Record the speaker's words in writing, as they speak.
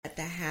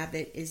the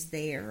habit is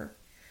there,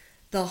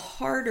 the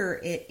harder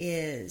it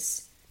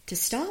is to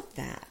stop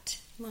that.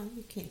 Well,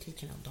 you can't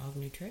teach an old dog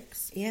new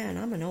tricks. Yeah, and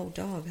I'm an old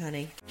dog,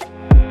 honey.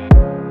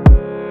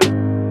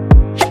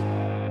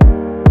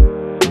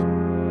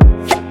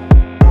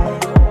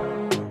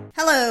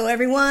 Hello,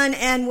 everyone,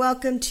 and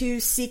welcome to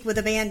Seek with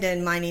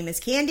Abandon. My name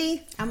is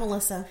Candy. I'm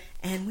Melissa.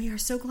 And we are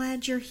so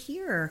glad you're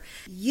here.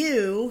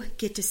 You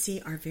get to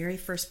see our very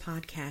first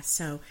podcast.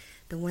 So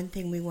the one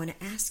thing we want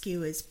to ask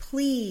you is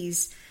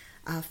please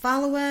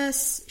follow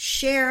us,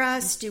 share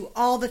us, do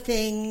all the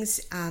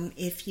things.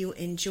 If you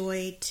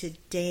enjoy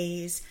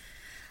today's,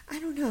 I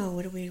don't know,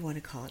 what do we want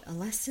to call it? A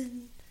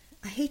lesson?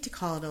 I hate to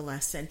call it a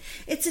lesson.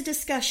 It's a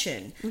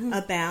discussion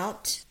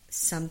about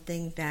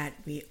something that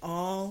we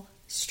all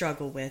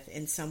struggle with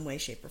in some way,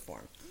 shape, or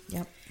form.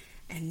 Yep.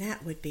 And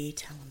that would be,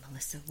 tell them,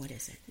 Melissa, what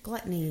is it?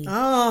 Gluttony.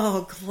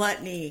 Oh,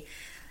 gluttony.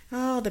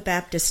 Oh, the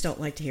Baptists don't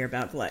like to hear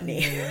about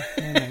gluttony.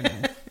 No.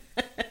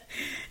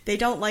 They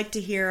don't like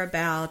to hear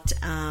about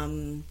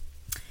the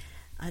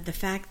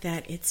fact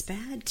that it's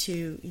bad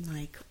to,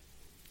 like,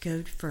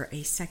 go for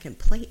a second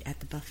plate at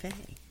the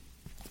buffet.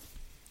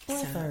 Or a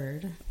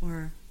third.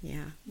 Or,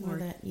 yeah. Or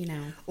that, you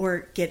know.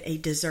 Or get a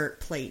dessert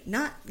plate.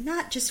 Not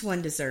just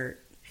one dessert.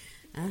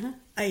 Uh-huh.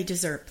 A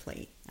dessert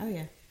plate. Oh,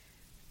 yeah.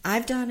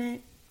 I've done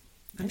it.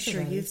 I'm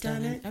sure you've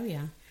done it. Oh,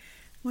 yeah.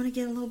 Want to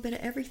get a little bit of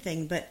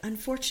everything, but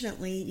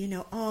unfortunately,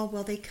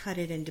 they cut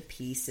it into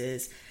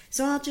pieces.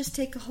 So I'll just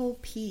take a whole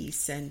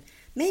piece, and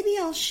maybe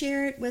I'll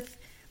share it with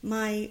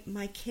my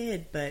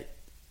kid, but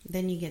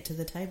then you get to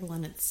the table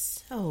and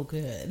it's so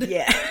good.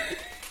 Yeah.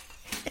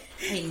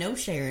 Ain't no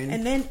sharing.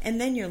 And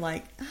then you're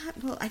like,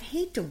 well, I'd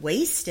hate to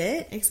waste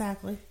it.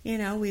 Exactly.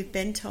 We've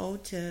been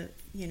told to,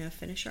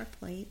 finish our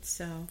plates,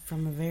 so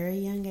from a very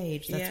young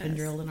age, that's been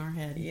drilled in our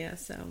head. Yeah,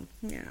 so,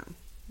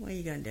 what are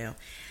you going to do?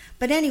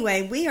 But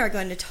anyway, we are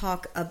going to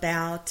talk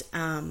about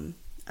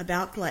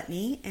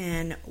gluttony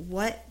and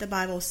what the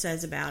Bible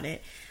says about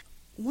it.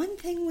 One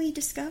thing we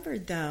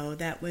discovered, though,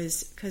 that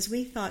was because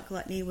we thought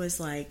gluttony was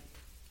like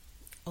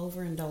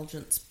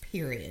overindulgence,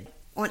 period.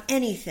 On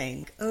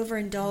anything.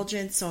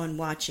 Overindulgence on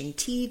watching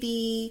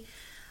TV,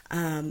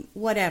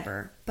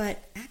 whatever.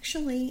 But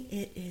actually,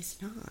 it is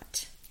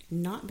not.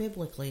 Not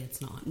biblically,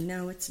 it's not.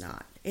 No, it's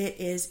not. It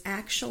is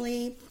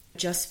actually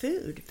just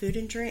food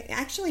and drink.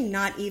 Actually,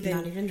 not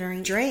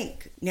even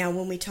drink. Now,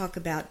 when we talk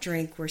about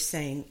drink, we're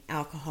saying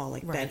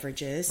alcoholic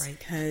beverages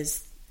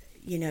because,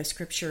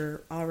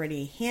 Scripture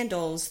already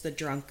handles the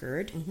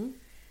drunkard. Mm-hmm.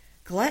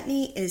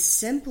 Gluttony is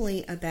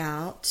simply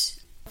about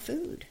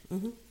food.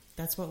 Mm-hmm.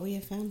 That's what we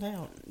have found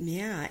out.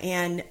 Yeah,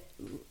 and,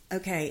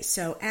 okay,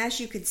 so as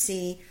you can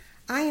see,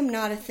 I am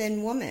not a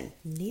thin woman.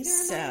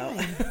 Neither am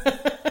I.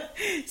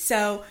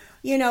 So,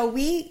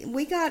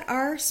 we got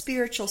our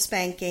spiritual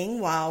spanking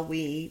while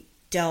we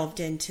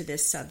delved into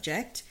this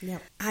subject.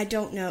 Yep. I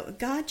don't know.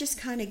 God just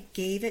kind of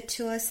gave it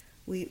to us.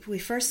 We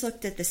first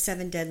looked at the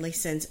 7 deadly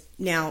sins.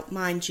 Now,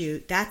 mind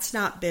you, that's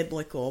not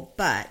biblical,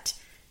 but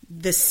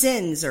the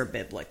sins are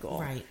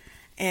biblical. Right.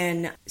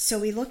 And so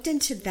we looked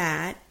into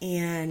that,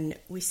 and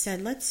we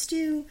said, let's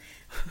do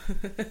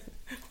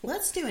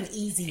an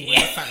easy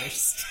one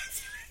first.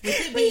 With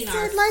it being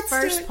our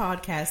first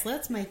podcast,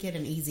 let's make it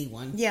an easy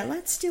one. Yeah,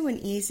 let's do an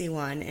easy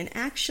one. And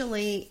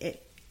actually,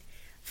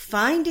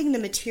 finding the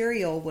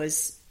material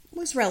was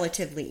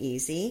relatively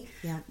easy.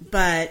 Yeah.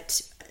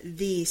 But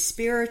the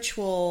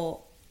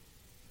spiritual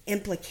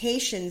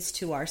implications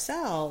to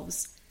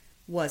ourselves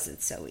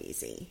wasn't so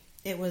easy.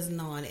 It was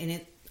not. And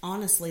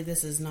honestly,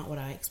 this is not what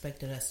I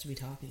expected us to be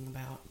talking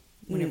about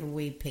whenever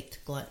we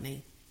picked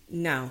gluttony.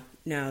 No,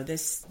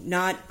 this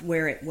not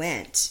where it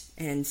went.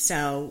 And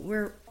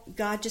so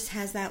God just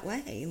has that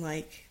way,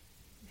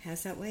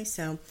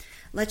 So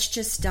let's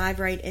just dive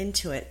right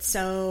into it.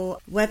 So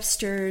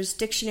Webster's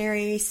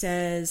dictionary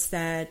says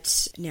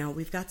that, now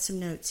we've got some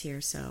notes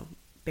here, so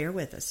bear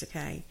with us,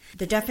 okay?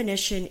 The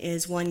definition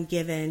is one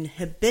given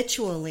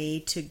habitually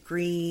to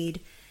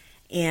greed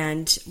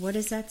and, what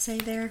does that say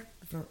there?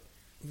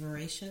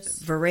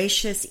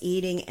 Voracious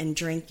eating and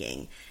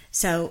drinking.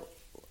 So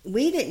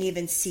we didn't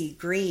even see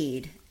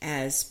greed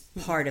as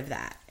part of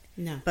that.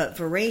 No. But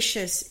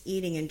voracious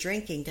eating and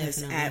drinking,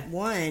 because at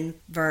one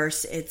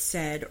verse it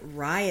said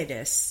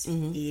riotous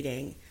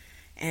eating.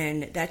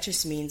 And that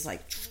just means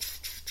like,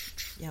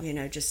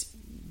 just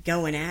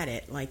going at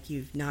it like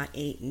you've not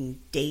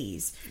eaten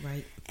days.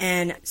 Right.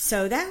 And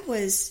so that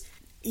was,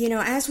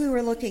 as we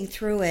were looking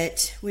through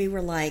it, we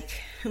were like,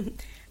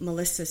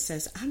 Melissa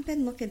says, I've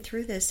been looking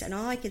through this and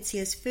all I can see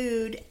is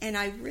food, and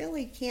I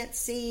really can't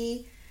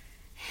see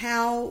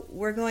how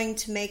we're going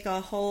to make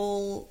a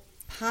whole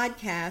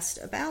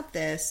podcast about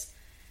this.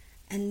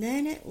 And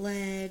then it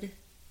led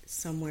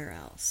somewhere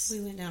else.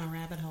 We went down a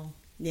rabbit hole.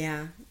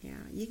 Yeah.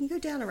 You can go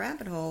down a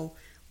rabbit hole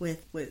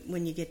with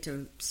when you get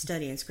to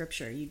studying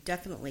Scripture. You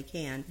definitely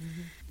can.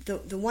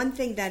 Mm-hmm. The one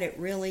thing that it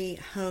really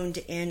honed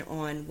in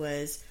on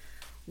was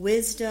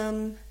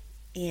wisdom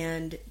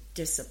and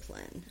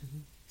discipline. Mm-hmm.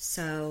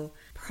 So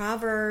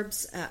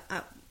Proverbs,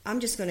 I'm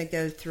just going to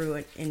go through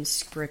it in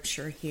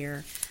Scripture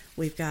here.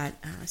 we've got,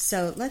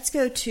 so let's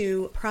go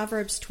to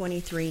Proverbs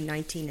 23,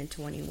 19 and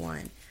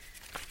 21.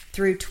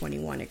 Through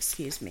 21,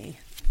 excuse me.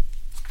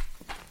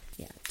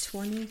 Yeah,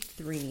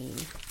 23.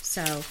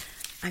 So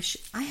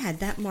I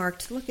had that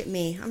marked. Look at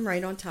me. I'm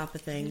right on top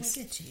of things.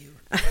 Look at you.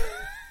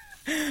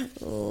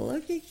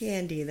 Look at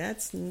Candy.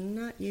 That's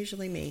not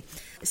usually me.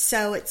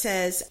 So it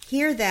says,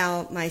 Hear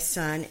thou, my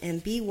son,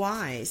 and be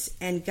wise,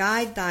 and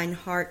guide thine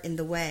heart in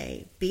the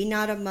way. Be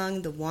not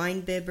among the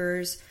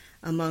wine-bibbers,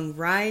 among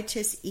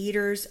riotous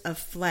eaters of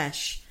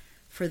flesh.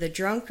 For the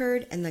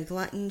drunkard and the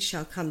glutton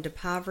shall come to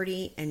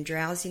poverty, and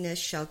drowsiness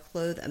shall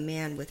clothe a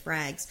man with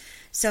rags.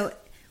 So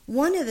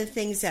one of the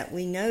things that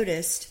we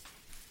noticed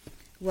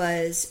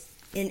was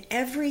in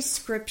every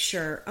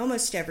scripture,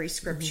 almost every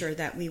scripture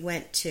that we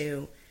went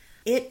to,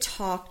 it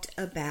talked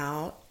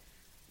about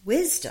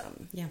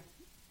wisdom. Yeah.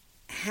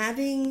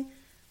 Having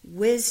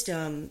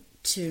wisdom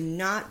to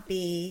not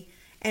be,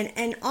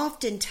 and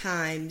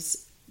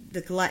oftentimes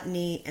the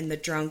gluttony and the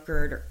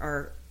drunkard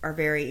are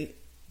very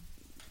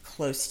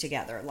close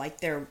together.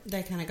 Like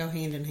they kind of go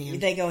hand in hand.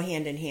 They go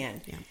hand in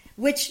hand. Yeah.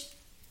 Which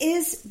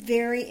is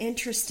very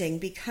interesting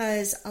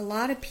because a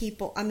lot of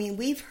people, I mean,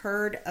 we've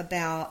heard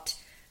about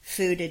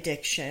food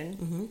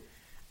addiction,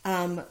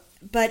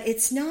 but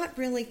it's not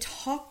really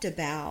talked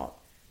about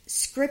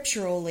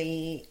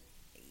scripturally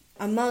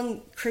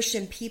among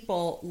Christian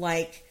people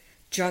like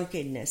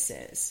drunkenness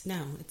is.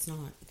 No, it's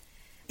not.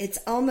 It's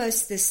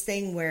almost this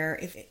thing where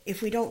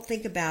if we don't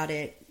think about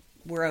it,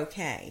 we're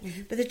okay.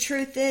 But the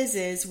truth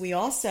is we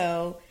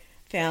also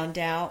found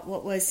out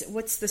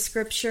what's the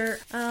scripture?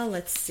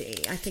 Let's see.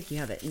 I think you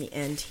have it in the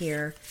end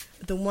here.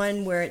 The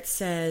one where it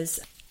says,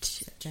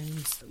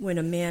 James. When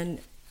a man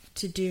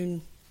to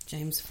do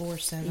James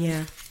 4:7.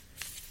 Yeah.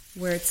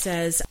 Where it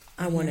says,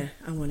 I want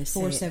to say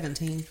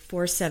 4:17.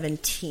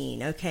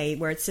 4:17. Okay,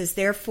 where it says,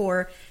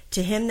 Therefore,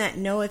 to him that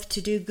knoweth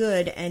to do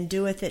good and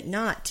doeth it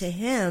not, to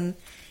him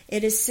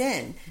it is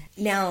sin.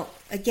 Now,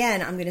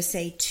 again, I'm going to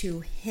say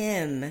to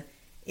him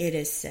it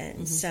is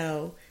sin.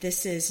 So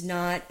this is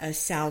not a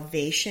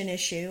salvation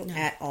issue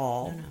at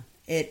all. No.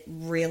 It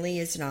really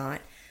is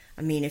not.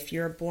 I mean, if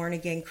you're a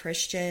born-again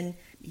Christian,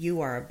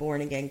 you are a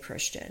born-again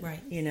Christian. Right.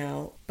 You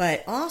know,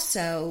 but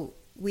also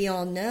we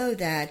all know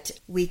that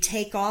we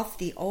take off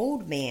the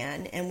old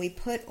man and we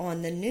put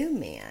on the new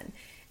man.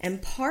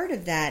 And part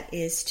of that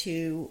is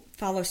to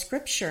follow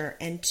Scripture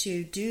and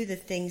to do the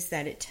things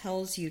that it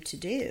tells you to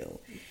do.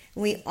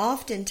 We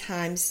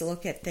oftentimes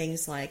look at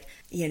things like,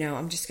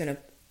 I'm just going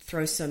to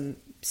throw some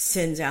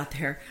sins out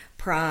there: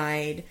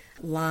 pride,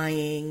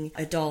 lying,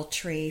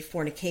 adultery,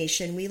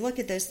 fornication. We look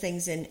at those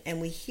things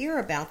and we hear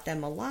about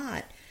them a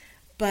lot.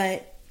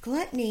 But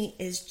gluttony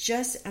is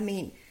just,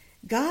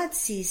 God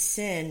sees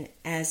sin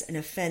as an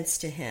offense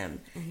to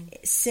him.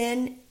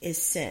 Sin is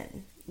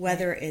sin.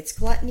 Whether it's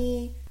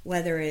gluttony,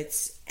 whether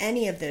it's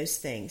any of those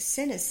things,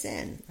 sin is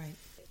sin. Right.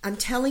 I'm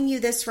telling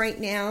you this right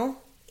now.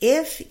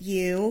 If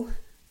you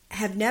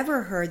have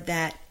never heard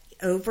that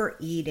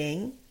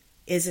overeating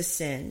is a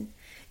sin,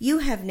 you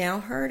have now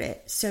heard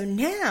it. So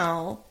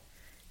now,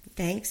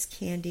 thanks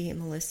Candy and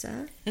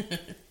Melissa,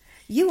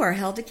 you are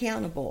held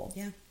accountable.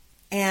 Yeah.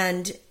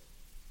 And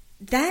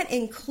that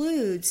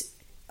includes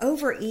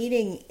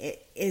overeating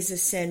is a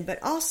sin,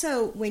 but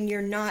also when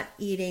you're not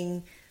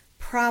eating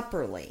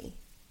properly,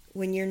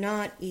 when you're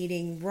not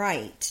eating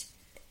right.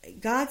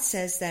 God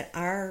says that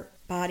our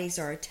bodies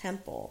are a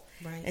temple.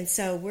 Right. And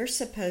so we're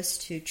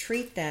supposed to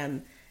treat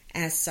them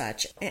as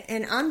such.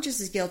 And I'm just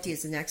as guilty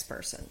as the next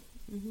person.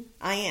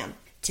 I am.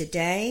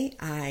 Today,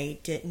 I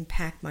didn't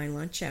pack my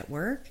lunch at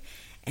work,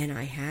 and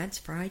I had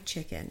fried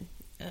chicken.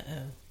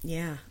 Uh-oh.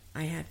 Yeah,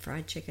 I had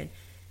fried chicken.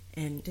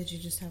 And did you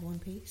just have one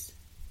piece?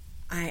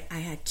 I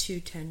had 2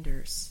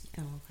 tenders.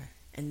 Oh, okay.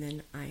 And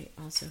then I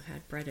also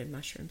had breaded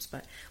mushrooms,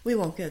 but we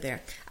won't go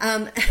there.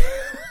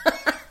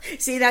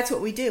 See, that's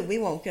what we do. We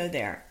won't go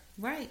there.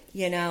 Right.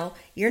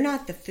 You're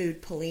not the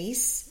food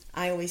police.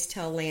 I always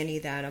tell Lanny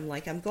that. I'm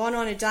like, I'm going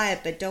on a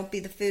diet, but don't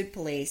be the food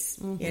police.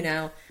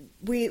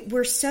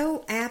 We're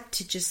so apt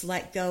to just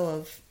let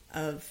go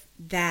of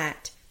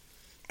that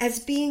as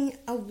being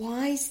a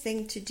wise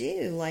thing to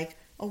do. Like,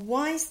 a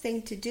wise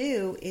thing to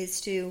do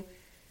is to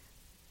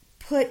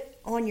put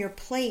on your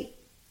plate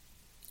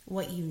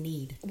what you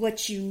need.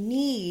 What you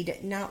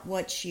need, not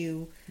what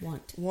you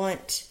want.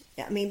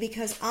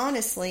 Because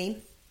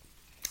honestly,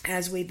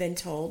 as we've been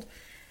told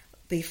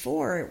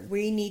before,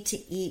 we need to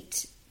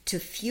eat to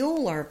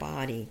fuel our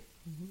body,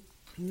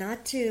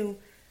 not to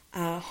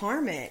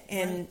harm it.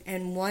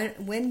 And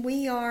when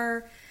we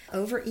are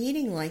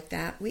overeating like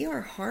that, we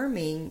are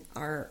harming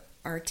our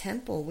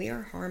temple. We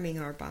are harming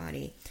our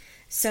body.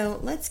 So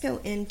let's go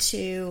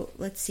into,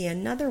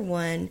 another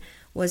one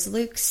was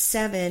Luke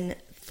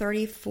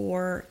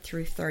 7:34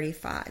 through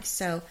 35.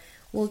 So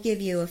we'll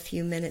give you a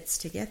few minutes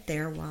to get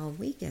there while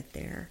we get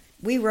there.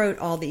 We wrote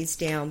all these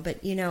down,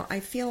 but I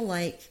feel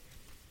like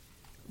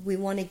we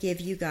want to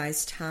give you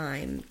guys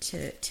time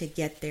to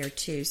get there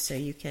too, so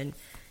you can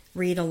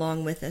read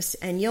along with us.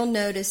 And you'll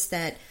notice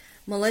that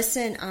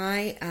Melissa and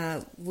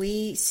I,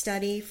 we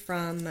study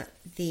from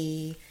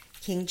the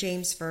King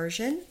James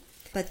Version,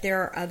 but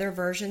there are other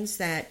versions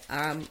that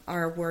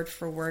are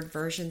word-for-word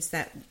versions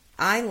that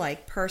I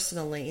like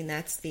personally, and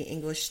that's the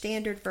English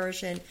Standard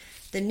Version,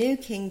 the New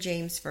King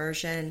James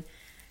Version,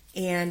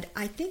 and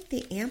I think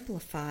the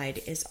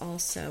Amplified is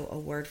also a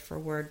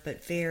word-for-word,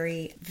 but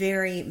very,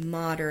 very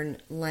modern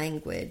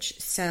language.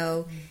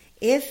 So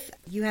if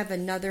you have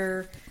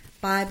another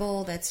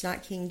Bible that's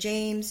not King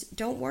James,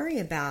 don't worry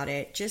about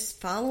it.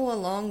 Just follow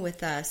along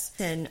with us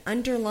and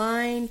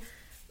underline,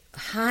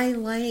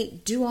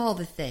 highlight, do all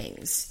the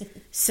things.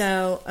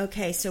 So,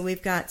 okay, so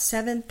we've got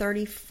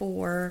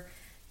 7:34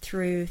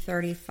 through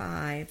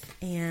 35,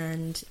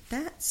 and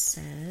that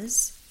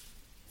says,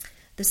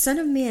 "The Son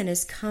of Man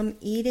is come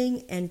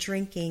eating and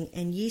drinking,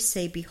 and ye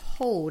say,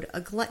 Behold,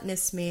 a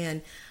gluttonous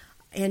man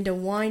and a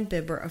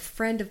winebibber, a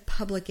friend of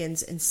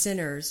publicans and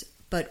sinners,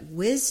 but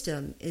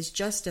wisdom is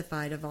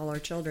justified of all our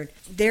children."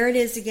 There it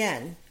is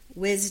again.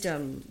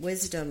 Wisdom,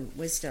 wisdom,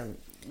 wisdom.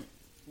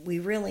 We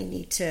really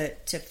need to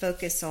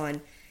focus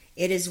on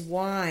it is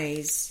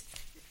wise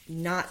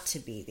not to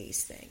be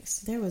these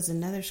things. There was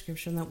another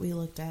scripture that we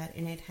looked at,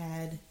 and it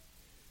had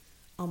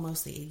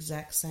almost the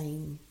exact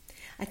same.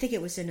 I think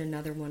it was in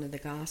another one of the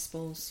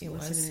Gospels.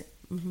 Wasn't it?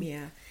 Mm-hmm.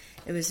 Yeah.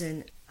 It was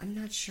in, I'm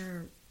not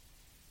sure.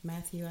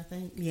 Matthew, I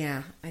think.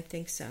 Yeah, I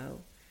think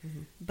so.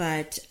 Mm-hmm.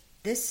 But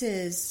this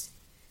is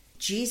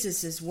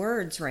Jesus'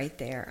 words right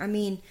there. I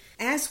mean,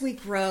 as we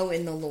grow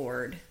in the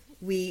Lord,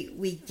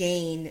 we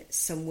gain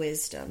some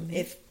wisdom. Mm-hmm.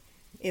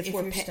 If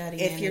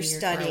you're you're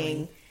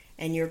studying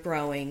and you're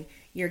growing,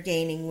 you're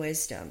gaining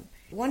wisdom.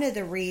 One of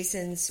the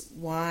reasons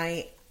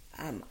why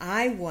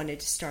I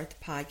wanted to start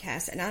the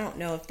podcast, and I don't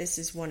know if this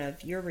is one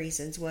of your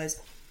reasons, was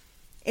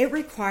it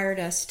required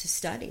us to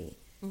study.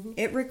 Mm-hmm.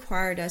 It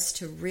required us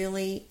to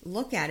really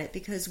look at it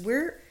because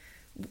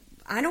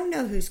I don't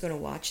know who's going to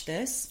watch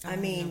this. I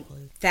mean,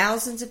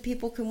 thousands of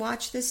people can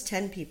watch this,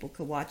 10 people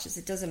could watch this.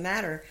 It doesn't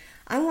matter.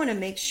 I want to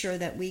make sure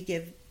that we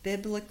give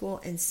biblical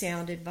and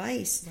sound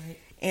advice. Right.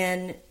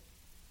 And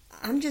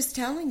I'm just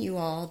telling you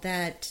all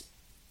that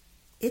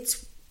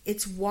it's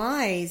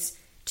wise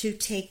to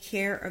take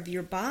care of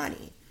your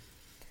body.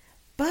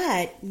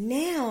 But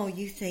now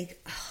you think,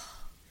 oh,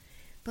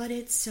 but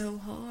it's so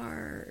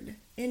hard.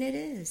 And it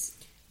is.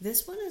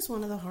 This one is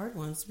one of the hard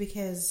ones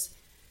because,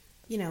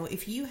 you know,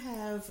 if you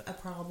have a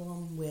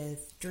problem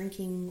with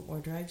drinking or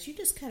drugs, you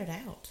just cut it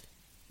out.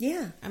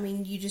 Yeah. I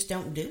mean, you just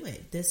don't do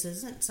it. This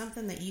isn't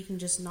something that you can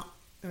just not,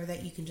 or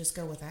that you can just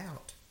go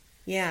without.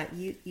 Yeah,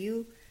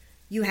 you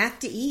have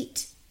to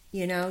eat,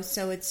 you know,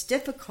 so it's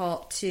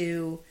difficult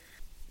to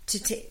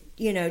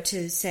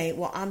say,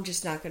 well, I'm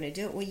just not going to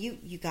do it. Well,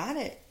 you got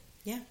it.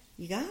 Yeah.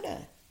 You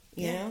gotta.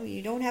 You know,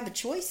 you don't have a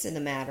choice in the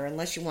matter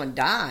unless you want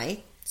to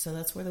die. So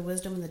that's where the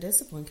wisdom and the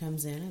discipline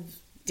comes in. Of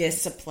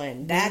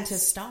discipline. That's to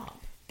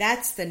stop.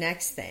 That's the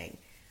next thing.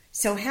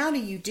 So how do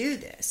you do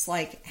this?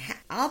 Like,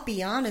 I'll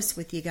be honest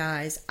with you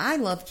guys. I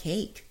love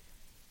cake.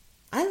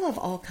 I love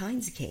all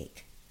kinds of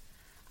cake.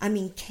 I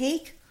mean,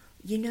 cake,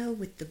 you know,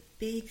 with the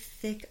big,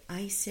 thick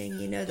icing,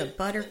 you know, the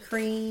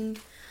buttercream.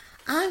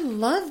 I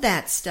love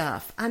that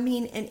stuff. I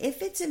mean, and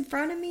if it's in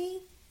front of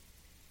me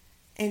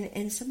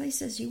and somebody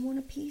says, you want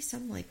a piece?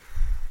 I'm like,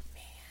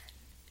 man,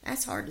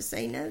 that's hard to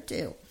say no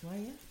to. Well,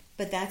 yeah.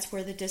 But that's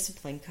where the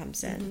discipline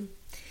comes in. Mm-hmm.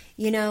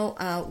 You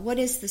know, what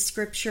is the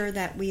scripture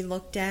that we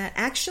looked at?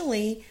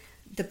 Actually,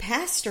 the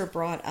pastor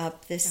brought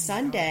up this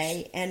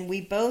Sunday, and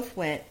we both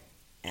went,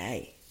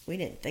 hey, we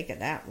didn't think of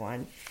that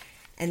one.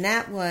 And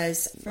that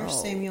was 1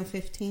 Samuel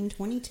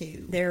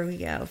 15:22. There we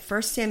go.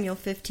 1 Samuel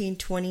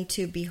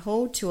 15:22.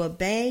 Behold, to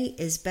obey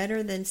is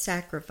better than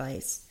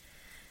sacrifice.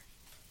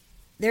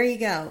 There you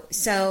go.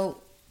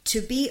 So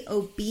to be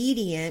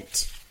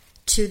obedient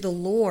to the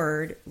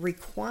Lord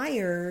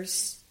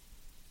requires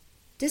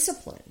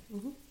discipline.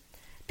 Mm-hmm.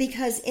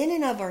 Because in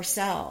and of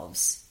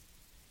ourselves,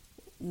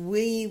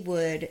 we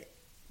would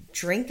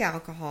drink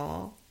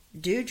alcohol,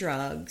 do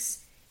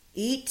drugs,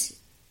 eat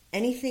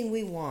anything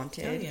we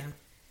wanted. Oh, yeah.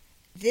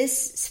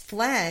 This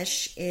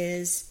flesh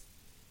is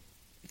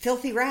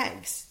filthy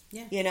rags.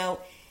 Yeah. You know,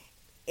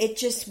 it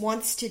just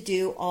wants to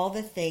do all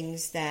the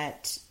things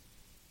that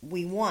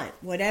we want.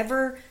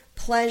 Whatever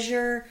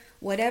pleasure,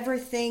 whatever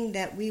thing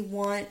that we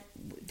want,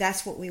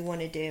 that's what we want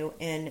to do.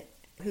 And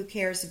who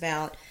cares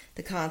about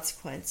the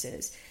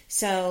consequences?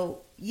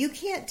 So you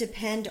can't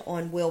depend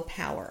on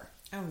willpower.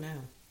 Oh,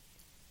 no.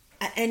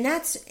 And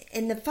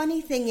the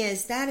funny thing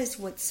is, that is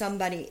what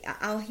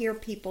I'll hear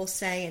people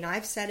say, and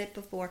I've said it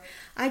before,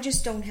 I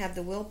just don't have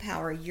the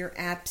willpower. You're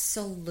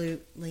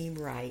absolutely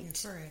right.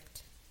 You're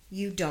correct.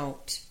 You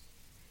don't.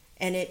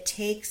 And it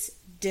takes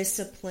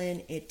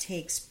discipline. It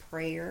takes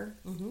prayer.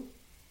 Mm-hmm.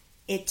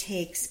 It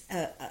takes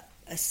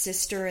a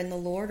sister in the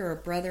Lord or a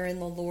brother in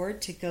the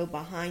Lord to go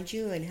behind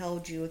you and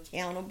hold you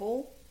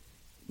accountable.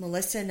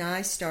 Melissa and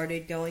I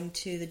started going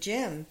to the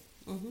gym.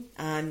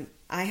 Mm-hmm.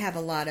 I have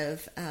a lot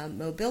of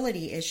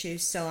mobility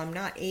issues, so I'm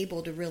not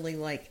able to really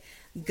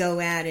go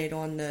at it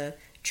on the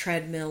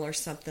treadmill or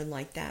something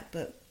like that.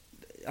 But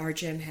our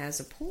gym has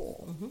a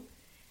pool, mm-hmm.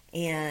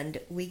 And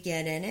we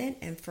get in it,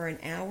 and for an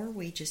hour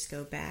we just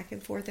go back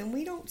and forth, and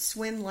we don't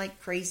swim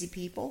like crazy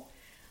people.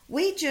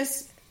 We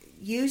just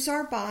use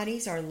our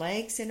bodies, our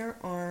legs and our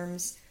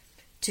arms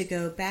to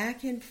go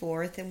back and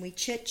forth, and we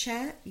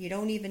chit-chat. You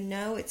don't even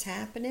know it's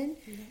happening.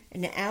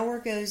 Mm-hmm. An hour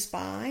goes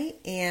by,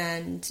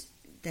 and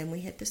then we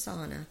hit the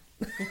sauna.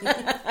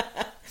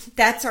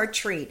 That's our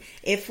treat.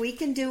 If we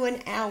can do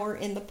an hour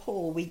in the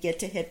pool, we get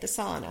to hit the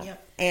sauna.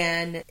 Yep.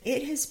 And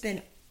it has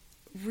been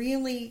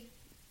really,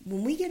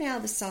 when we get out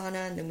of the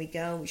sauna and then we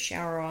go, we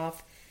shower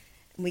off,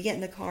 and we get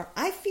in the car,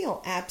 I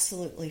feel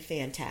absolutely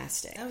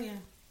fantastic. Oh, yeah.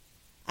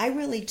 I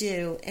really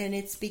do. And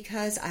it's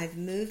because I've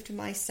moved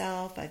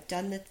myself. I've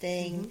done the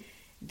thing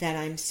that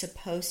I'm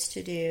supposed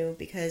to do,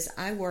 because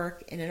I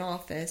work in an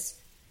office.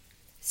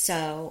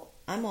 So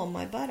I'm on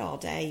my butt all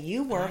day.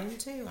 You work. I am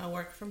too. I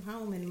work from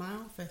home in my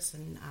office,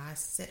 and I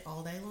sit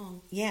all day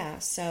long. Yeah,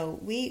 so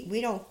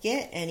we don't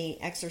get any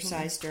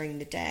exercise during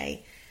the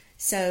day.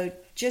 So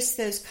just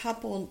those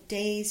couple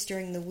days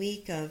during the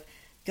week of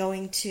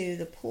going to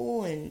the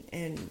pool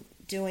and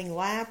doing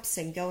laps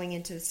and going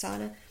into the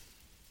sauna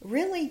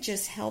really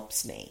just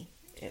helps me.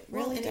 It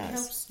really does. It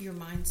helps your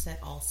mindset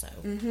also.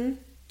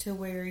 To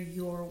where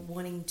you're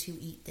wanting to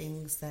eat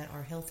things that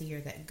are healthier,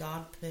 that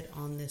God put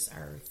on this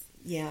earth.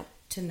 Yeah.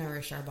 To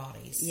nourish our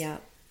bodies. Yeah.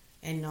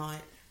 And not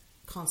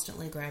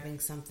constantly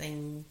grabbing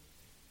something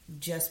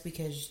just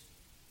because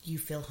you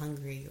feel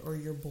hungry or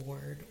you're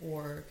bored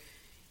or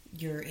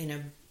you're in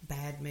a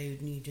bad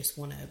mood and you just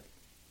want to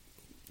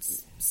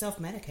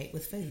self-medicate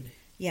with food.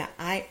 Yeah,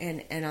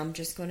 and I'm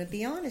just going to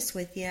be honest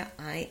with you.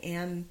 I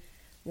am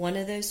one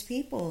of those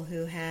people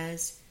who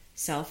has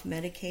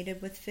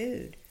self-medicated with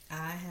food.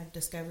 I have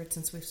discovered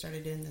since we've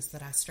started doing this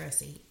that I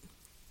stress eat.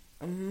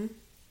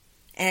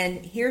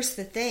 And here's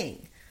the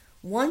thing.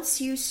 Once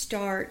you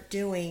start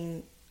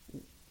doing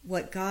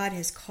what God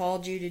has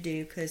called you to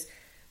do, because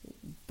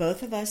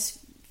both of us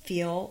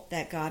feel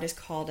that God has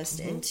called us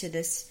into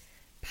this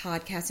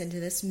podcast, into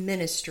this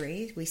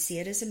ministry. We see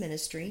it as a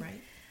ministry. Right.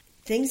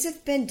 Things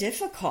have been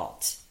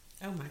difficult.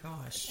 Oh my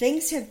gosh.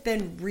 Things have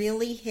been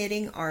really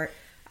hitting our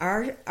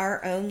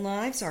own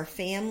lives, our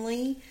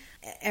family.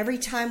 Every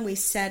time we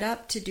set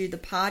up to do the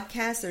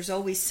podcast, there's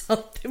always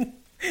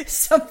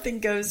something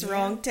goes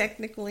wrong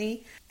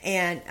technically.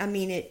 And I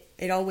mean,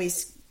 it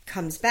always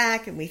comes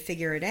back and we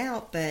figure it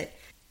out. But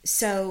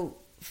so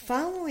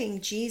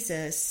following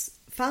Jesus,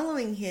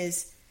 following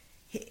his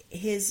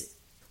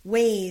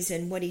ways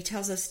and what he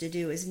tells us to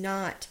do is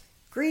not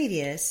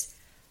grievous,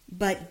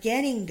 but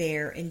getting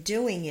there and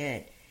doing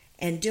it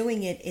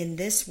in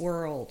this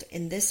world,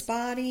 in this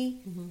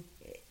body,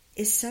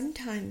 is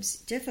sometimes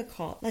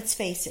difficult. Let's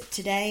face it,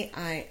 today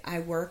I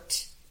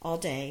worked all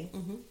day.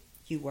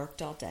 You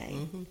worked all day.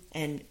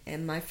 And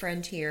my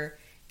friend here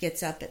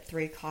gets up at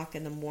 3 o'clock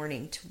in the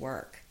morning to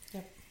work.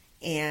 Yep.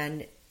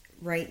 And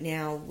right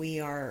now we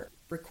are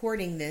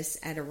recording this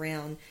at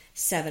around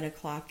 7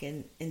 o'clock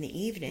in the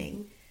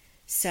evening.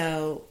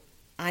 So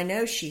I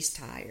know she's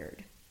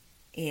tired.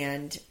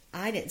 And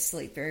I didn't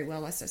sleep very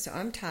well last night, so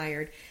I'm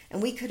tired.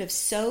 And we could have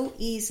so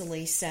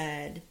easily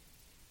said,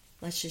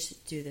 let's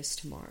just do this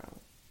tomorrow.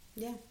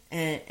 Yeah.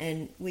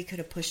 And we could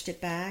have pushed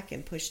it back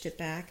and pushed it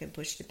back and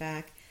pushed it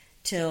back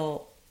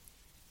till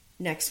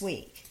next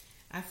week.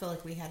 I feel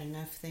like we had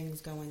enough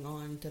things going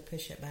on to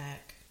push it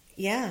back.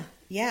 Yeah.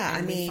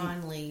 And we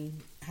finally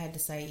had to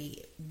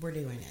say, we're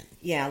doing it.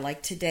 Yeah,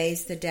 like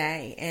today's the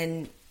day.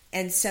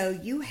 And so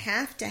you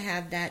have to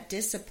have that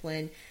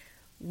discipline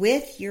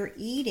with your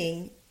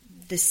eating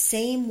the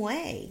same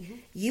way.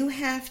 You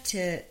have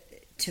to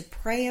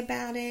pray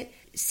about it.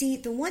 See,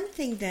 the one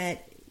thing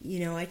that,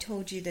 I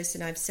told you this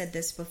and I've said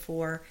this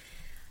before,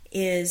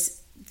 is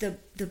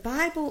the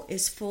Bible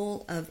is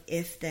full of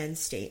if-then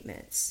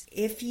statements.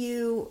 If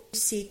you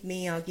seek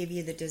me, I'll give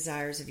you the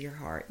desires of your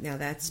heart. Now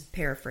that's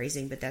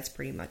paraphrasing, but that's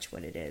pretty much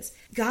what it is.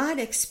 God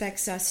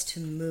expects us to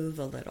move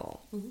a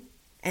little,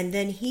 and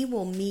then he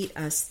will meet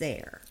us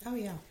there. Oh,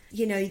 yeah.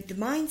 The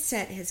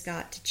mindset has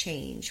got to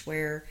change,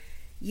 where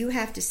you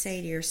have to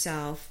say to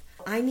yourself,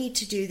 I need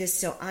to do this,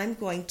 so I'm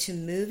going to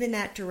move in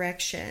that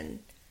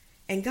direction.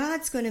 And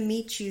God's going to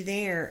meet you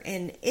there,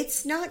 and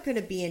it's not going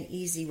to be an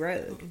easy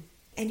road.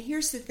 And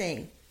here's the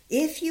thing.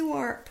 If you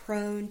are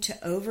prone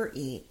to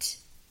overeat,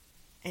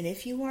 and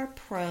if you are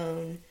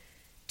prone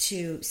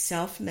to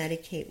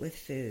self-medicate with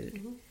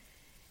food,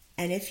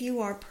 and if you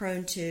are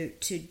prone to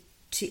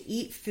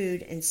eat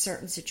food in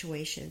certain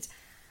situations,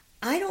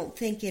 I don't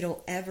think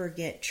it'll ever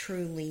get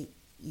truly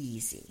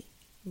easy.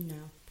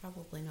 No,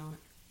 probably not.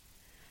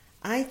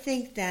 I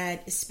think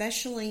that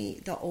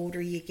especially the older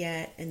you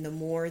get and the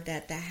more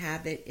that the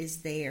habit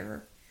is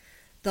there,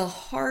 the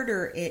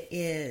harder it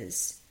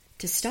is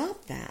to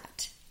stop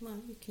that. Well,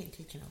 you can't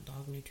teach an old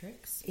dog new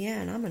tricks.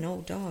 Yeah, and I'm an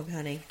old dog,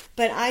 honey.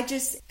 But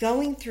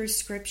going through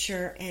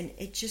scripture, and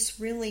it just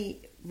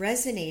really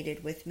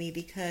resonated with me,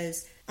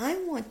 because I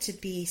want to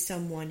be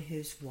someone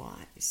who's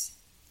wise.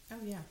 Oh,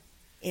 yeah.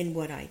 In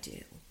what I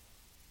do.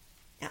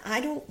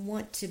 I don't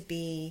want to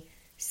be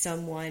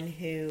someone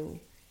who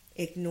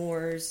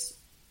ignores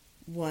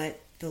what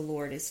the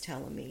Lord is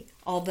telling me.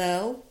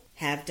 Although,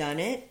 have done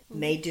it,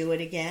 may do it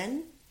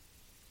again.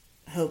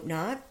 Hope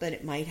not, but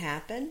it might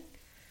happen.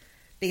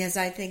 Because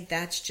I think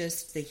that's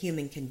just the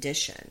human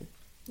condition.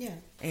 Yeah.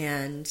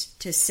 And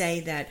to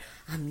say that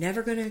I'm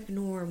never going to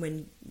ignore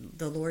when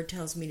the Lord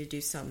tells me to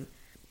do something,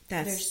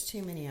 there's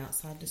too many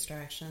outside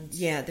distractions.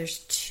 Yeah, there's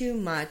too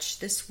much.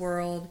 This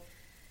world,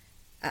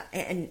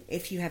 and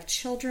if you have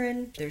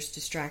children, there's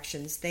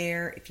distractions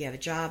there. If you have a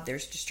job,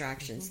 there's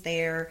distractions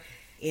there.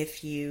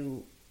 If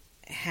you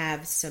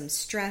have some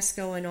stress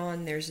going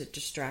on, there's a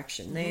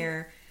distraction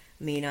there.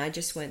 I mean, I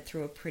just went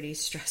through a pretty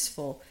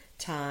stressful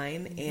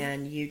time,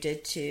 and you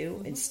did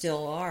too, and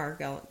still are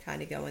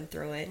kind of going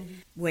through it,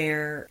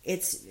 where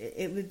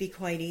it would be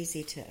quite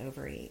easy to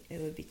overeat.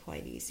 It would be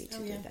quite easy to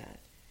do that.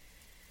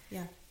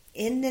 Yeah.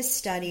 In this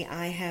study,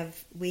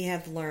 we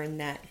have learned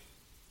that,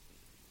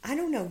 I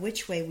don't know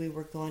which way we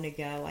were going to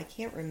go. I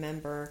can't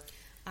remember.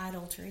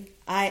 Adultery.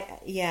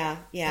 Yeah.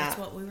 That's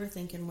what we were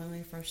thinking when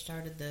we first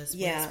started this.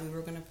 We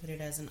were going to put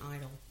it as an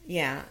idol.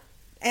 Yeah.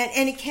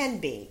 And it can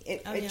be.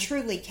 It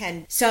truly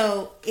can.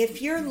 So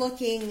if you're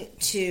looking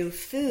to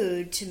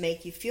food to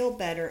make you feel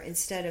better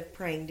instead of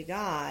praying to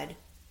God,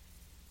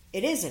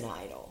 it is an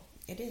idol.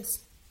 It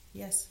is.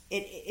 Yes.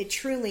 It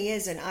truly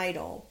is an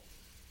idol.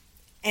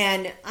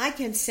 And I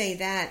can say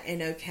that,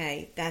 and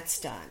okay, that's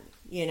done.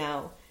 You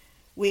know,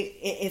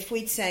 if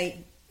we'd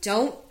say,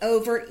 don't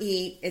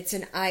overeat, it's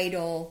an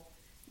idol.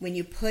 When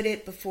you put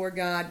it before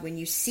God, when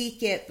you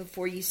seek it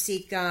before you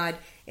seek God,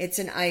 it's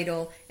an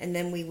idol. And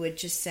then we would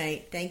just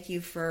say, thank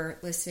you for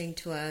listening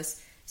to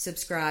us,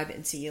 subscribe,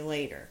 and see you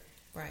later.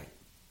 Right.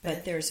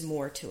 But there's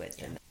more to it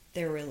than that.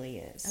 There really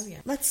is. Oh, yeah.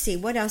 Let's see,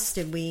 what else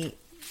did we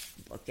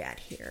look at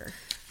here?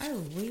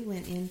 Oh, we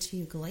went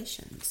into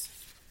Galatians.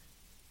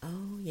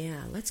 Oh,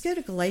 yeah. Let's go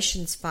to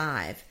Galatians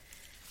 5.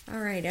 All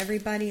right,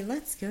 everybody,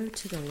 let's go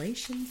to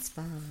Galatians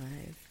 5.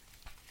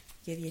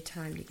 Give you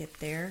time to get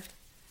there.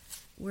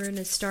 We're going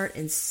to start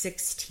in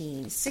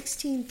 16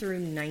 through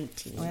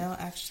 19. Well,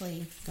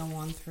 actually, go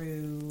on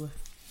through...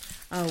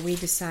 Oh, we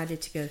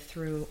decided to go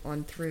through,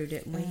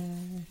 didn't we?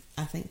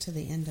 I think to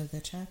the end of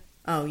the chapter.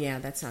 Oh, yeah,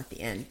 that's not the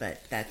end,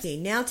 but that's...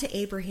 Now to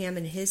Abraham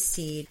and his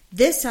seed,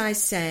 this I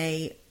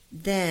say...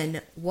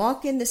 Then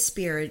walk in the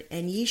Spirit,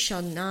 and ye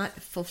shall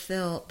not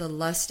fulfill the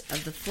lust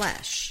of the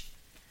flesh.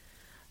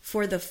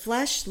 For the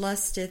flesh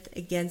lusteth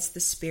against the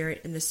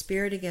Spirit, and the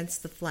Spirit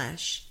against the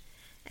flesh.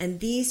 And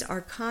these are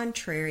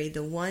contrary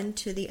the one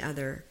to the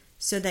other,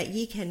 so that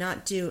ye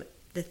cannot do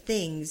the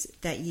things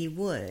that ye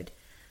would.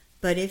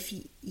 But if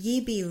ye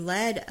be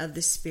led of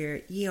the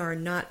Spirit, ye are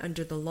not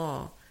under the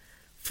law.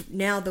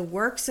 Now the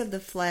works of the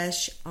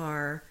flesh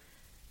are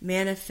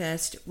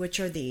manifest, which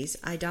are these: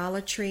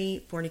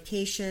 idolatry,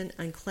 fornication,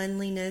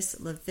 uncleanliness,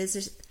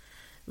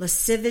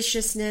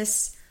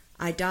 lasciviousness,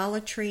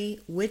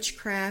 idolatry,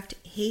 witchcraft,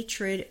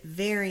 hatred,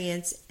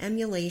 variance,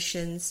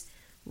 emulations,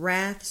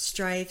 wrath,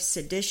 strife,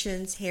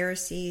 seditions,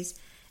 heresies,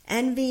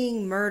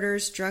 envying,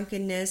 murders,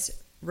 drunkenness,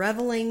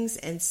 revelings,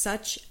 and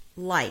such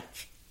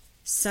like.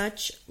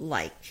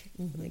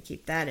 Let me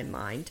keep that in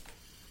mind.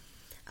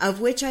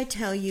 Of which I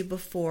tell you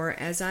before,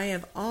 as I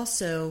have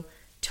also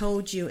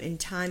told you in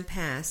time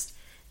past,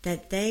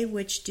 that they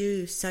which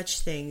do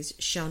such things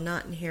shall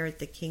not inherit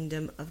the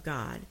kingdom of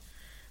God.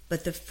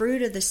 But the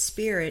fruit of the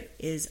Spirit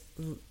is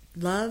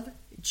love,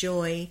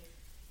 joy,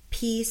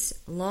 peace,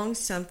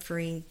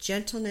 long-suffering,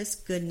 gentleness,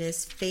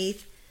 goodness,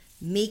 faith,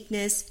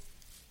 meekness,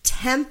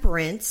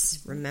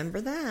 temperance.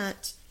 Remember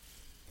that.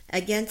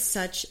 Against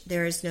such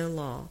there is no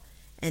law.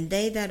 And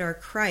they that are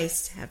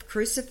Christ's have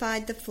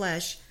crucified the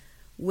flesh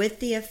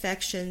with the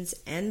affections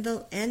and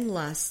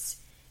lusts.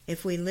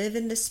 If we live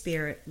in the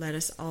Spirit, let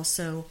us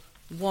also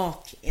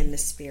walk in the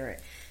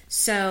Spirit.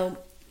 So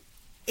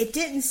it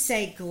didn't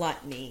say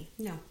gluttony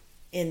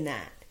in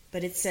that,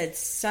 but it said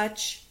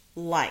such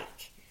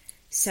like.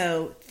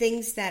 So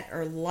things that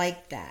are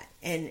like that.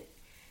 And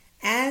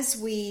as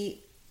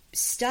we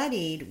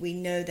studied, we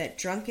know that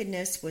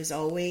drunkenness was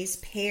always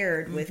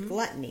paired with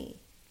gluttony.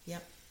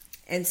 Yep.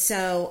 And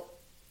so,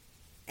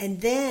 and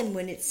then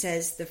when it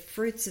says the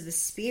fruits of the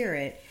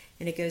Spirit,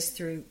 and it goes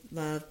through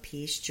love,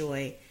 peace,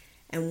 joy,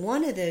 and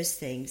one of those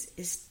things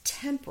is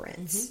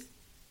temperance.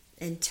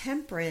 And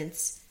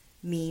temperance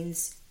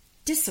means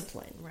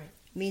discipline. Right.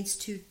 It means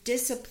to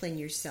discipline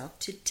yourself,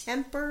 to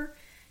temper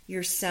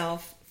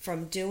yourself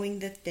from doing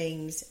the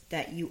things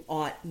that you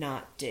ought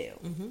not do.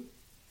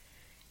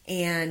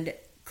 And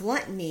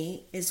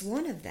gluttony is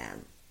one of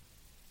them.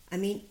 I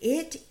mean,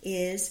 it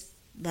is,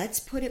 let's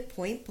put it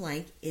point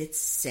blank, it's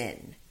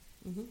sin.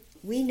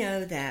 We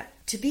know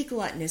that to be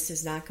gluttonous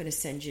is not going to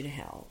send you to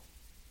hell.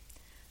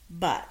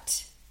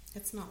 But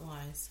it's not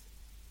wise.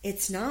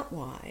 It's not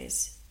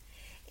wise.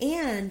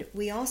 And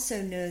we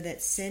also know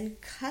that sin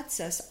cuts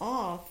us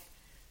off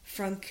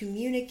from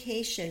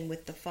communication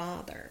with the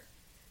Father.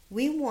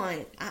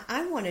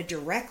 I want a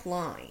direct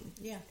line.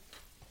 Yeah.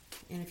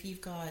 And if you've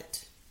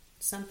got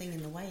something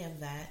in the way of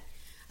that,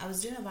 I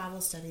was doing a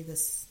Bible study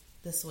this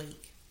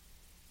week,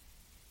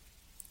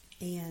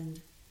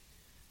 and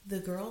the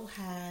girl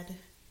had,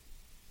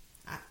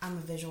 I'm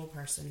a visual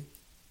person.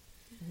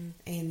 Mm-hmm.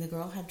 And the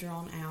girl had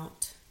drawn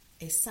out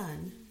a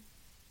sun,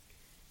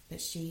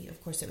 but she,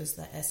 of course, it was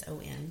the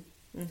S-O-N.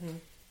 Mm-hmm.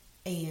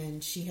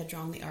 And she had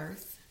drawn the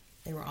earth.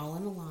 They were all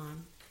in a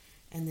line.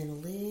 And then a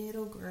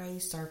little gray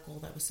circle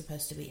that was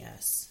supposed to be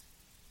us.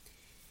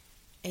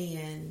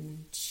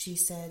 And she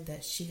said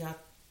that she got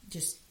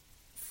just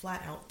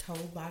flat out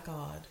told by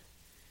God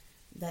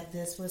that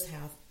this was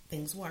how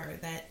things were.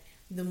 That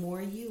the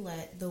more you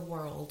let the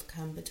world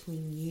come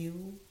between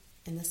you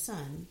and the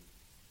sun,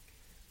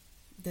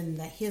 then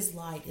that his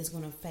light is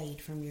going to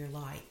fade from your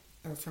light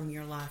or from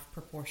your life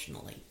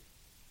proportionally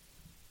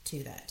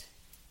to that.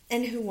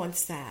 And who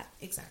wants that?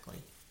 Exactly.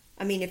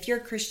 I mean, if you're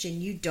a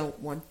Christian, you don't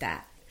want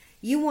that.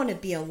 You want to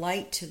be a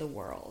light to the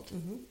world.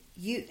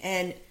 Mm-hmm.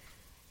 And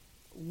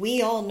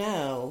we all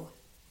know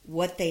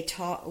what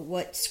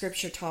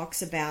Scripture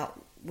talks about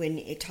when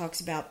it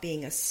talks about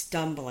being a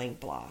stumbling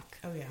block.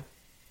 Oh, yeah.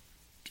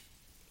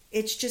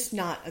 It's just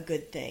not a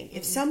good thing. Mm-mm.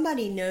 If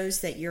somebody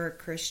knows that you're a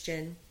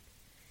Christian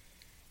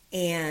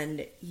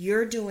and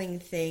you're doing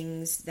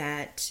things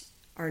that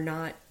are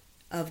not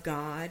of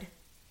God,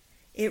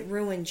 it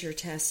ruins your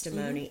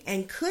testimony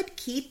and could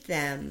keep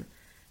them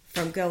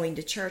from going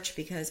to church,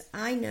 because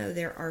I know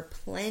there are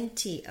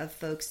plenty of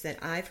folks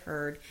that I've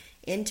heard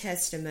in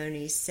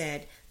testimonies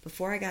said,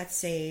 before I got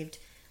saved,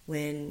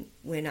 when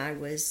I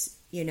was,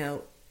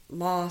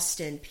 lost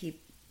and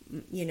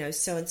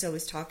so-and-so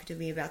was talking to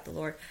me about the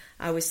Lord,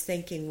 I was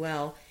thinking,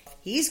 well,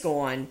 he's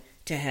going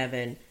to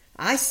heaven.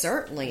 I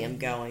certainly am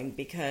going,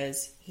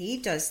 because he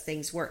does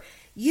things work.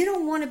 You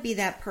don't want to be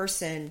that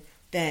person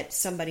that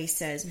somebody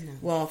says, no,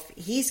 well,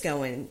 if he's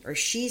going or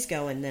she's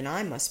going, then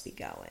I must be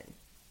going.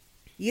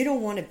 You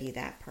don't want to be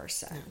that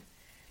person. No.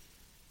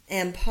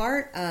 And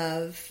part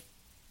of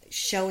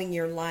showing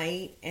your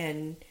light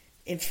and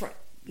in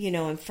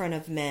front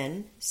of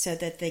men, so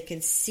that they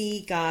can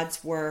see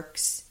God's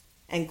works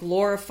and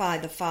glorify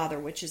the Father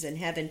which is in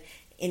heaven.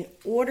 In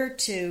order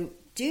to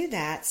do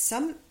that,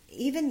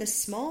 even the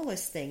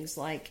smallest things,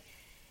 like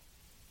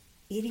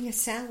eating a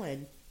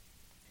salad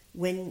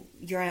when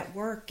you're at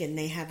work and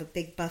they have a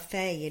big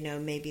buffet,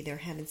 maybe they're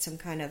having some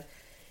kind of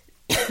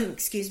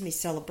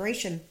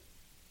celebration,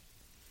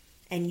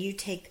 and you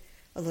take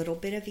a little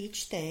bit of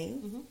each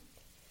thing,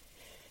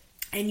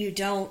 and you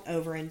don't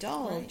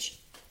overindulge.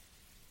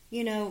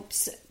 Right.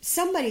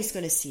 Somebody's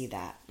going to see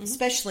that,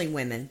 especially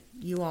women.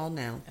 You all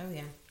know. Oh,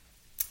 yeah.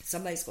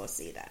 Somebody's going to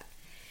see that.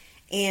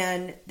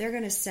 And they're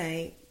going to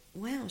say,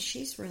 wow,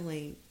 she's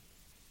really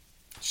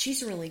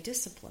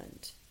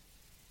disciplined.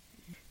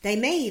 They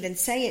may even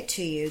say it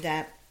to you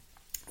that,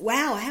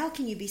 wow, how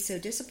can you be so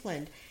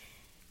disciplined?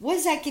 What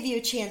does that give you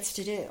a chance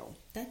to do?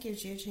 That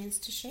gives you a chance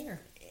to share.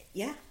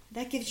 Yeah,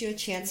 that gives you a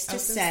chance to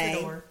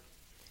say,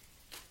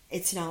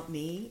 it's not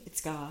me,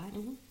 it's God.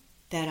 Mm-hmm.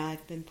 That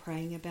I've been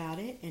praying about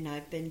it, and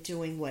I've been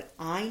doing what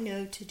I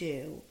know to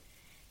do.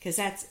 Because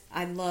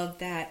I love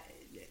that.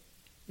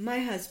 My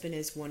husband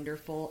is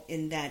wonderful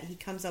in that he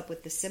comes up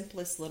with the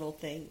simplest little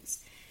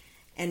things.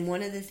 And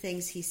one of the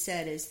things he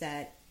said is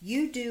that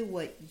you do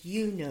what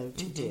you know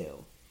to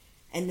do,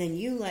 and then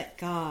you let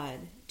God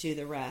do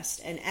the rest.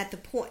 And at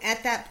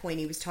that point,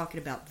 he was talking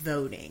about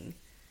voting.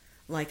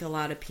 Like a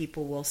lot of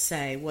people will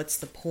say, what's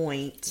the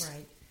point?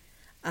 Right.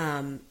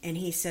 And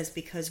he says,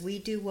 because we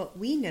do what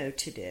we know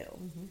to do.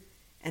 Mm-hmm.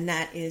 And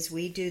that is,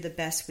 we do the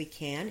best we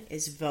can,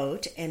 is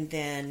vote. And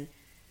then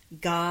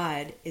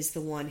God is the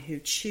one who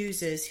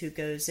chooses who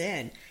goes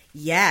in.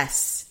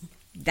 Yes,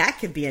 that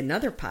could be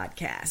another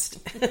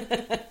podcast.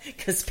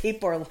 Because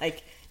people are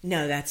like,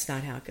 no, that's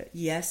not how it goes.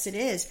 Yes, it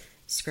is.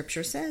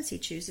 Scripture says he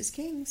chooses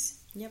kings.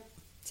 Yep.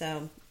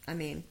 So,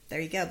 there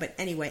you go. But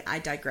anyway, I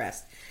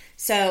digress.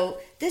 So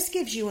this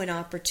gives you an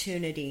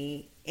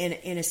opportunity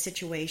in a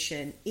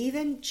situation,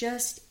 even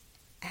just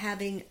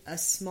having a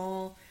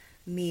small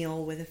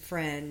meal with a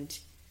friend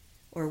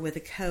or with a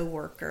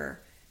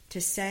coworker,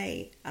 to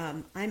say,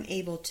 I'm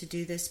able to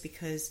do this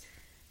because,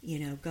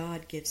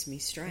 God gives me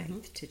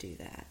strength to do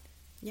that.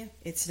 Yeah.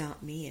 It's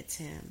not me, it's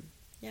him.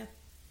 Yeah.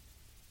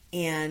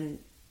 And,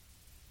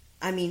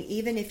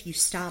 even if you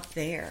stop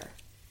there,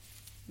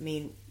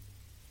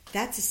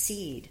 that's a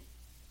seed.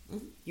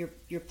 Mm-hmm.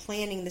 You're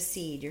planting the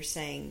seed. You're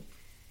saying,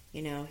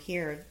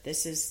 here,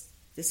 this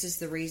is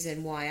the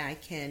reason why I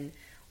can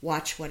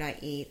watch what I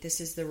eat. This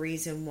is the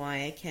reason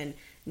why I can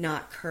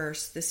not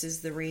curse. This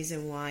is the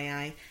reason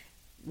why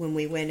when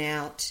we went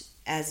out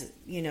as,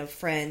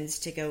 friends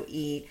to go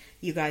eat,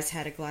 you guys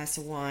had a glass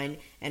of wine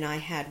and I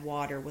had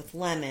water with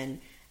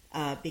lemon,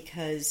 not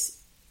because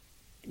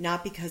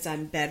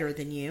I'm better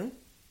than you.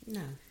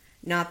 No.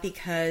 Not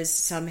because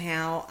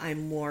somehow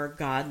I'm more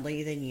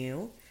godly than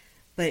you,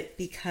 but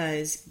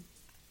because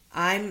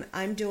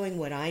I'm doing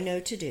what I know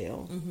to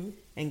do,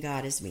 and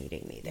God is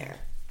meeting me there.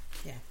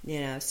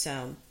 Yeah.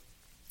 So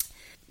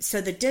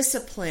the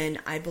discipline,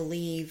 I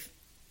believe,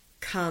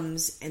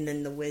 comes, and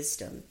then the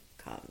wisdom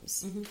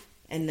comes. Mm-hmm.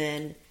 And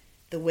then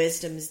the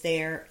wisdom's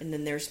there, and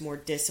then there's more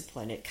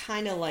discipline. It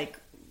kind of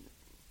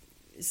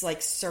it's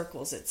like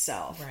circles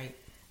itself. Right.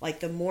 Like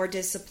the more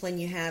discipline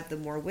you have, the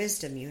more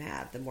wisdom you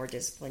have. The more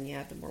discipline you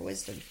have, the more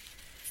wisdom.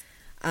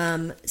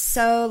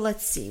 So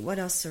let's see. What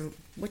else?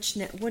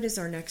 What is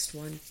our next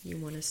one you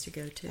want us to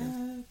go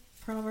to?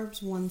 Proverbs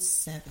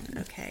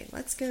 1:7. Okay,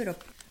 let's go to.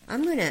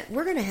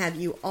 We're gonna have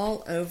you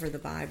all over the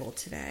Bible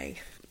today.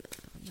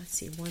 Let's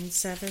see,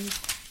 1:7.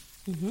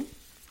 Mm-hmm.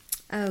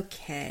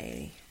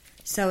 Okay,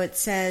 so it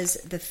says,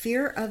 "The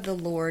fear of the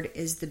Lord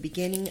is the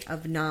beginning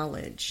of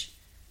knowledge,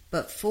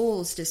 but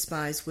fools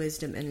despise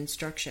wisdom and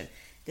instruction."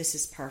 This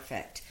is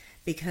perfect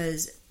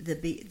because the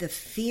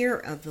fear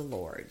of the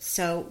Lord.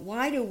 So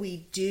why do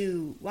we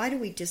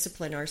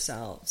discipline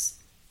ourselves?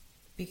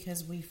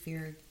 Because we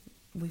fear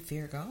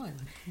God.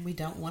 We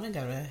don't want to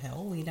go to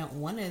hell. We don't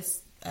want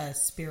a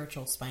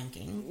spiritual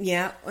spanking.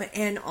 Yeah,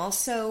 and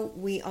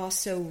we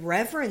also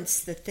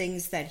reverence the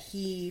things that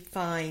He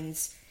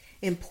finds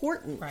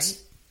important. Right.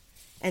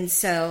 And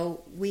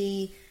so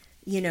we,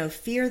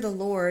 fear the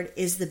Lord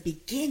is the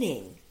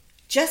beginning,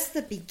 just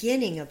the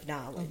beginning of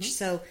knowledge.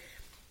 Mm-hmm. So,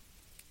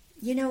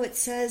 it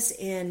says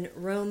in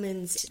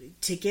Romans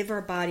to give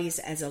our bodies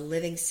as a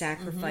living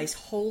sacrifice,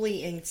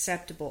 holy and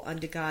acceptable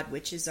unto God,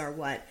 which is our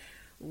what?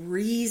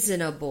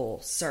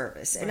 Reasonable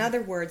service. Right. In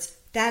other words,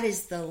 that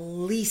is the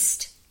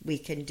least we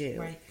can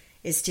do, right,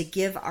 is to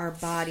give our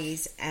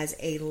bodies as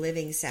a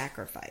living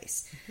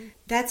sacrifice. Mm-hmm.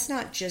 That's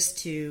not just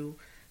to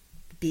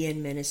be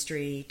in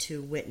ministry,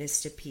 to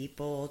witness to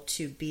people,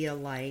 to be a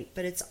light,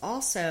 but it's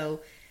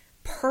also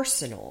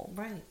personal.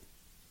 Right.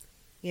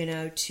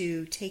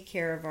 To take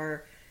care of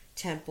our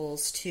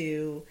temples,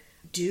 to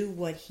do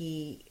what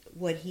he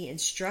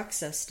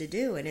instructs us to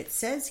do. And it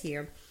says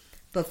here,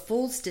 but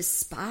fools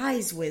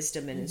despise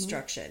wisdom and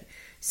instruction.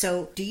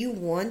 So do you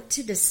want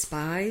to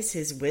despise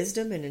his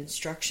wisdom and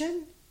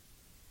instruction?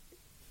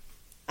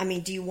 I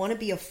mean, do you want to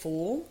be a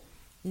fool?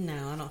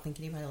 No, I don't think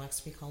anybody likes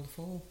to be called a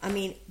fool. I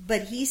mean,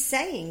 but he's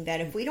saying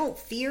that if we don't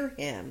fear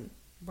him,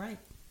 right,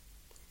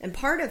 and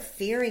part of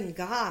fearing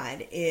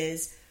God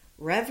is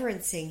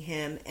reverencing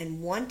him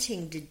and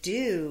wanting to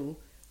do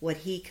what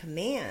he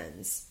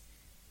commands,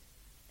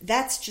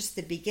 that's just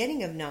the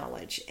beginning of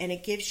knowledge. And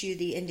it gives you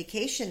the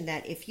indication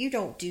that if you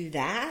don't do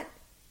that,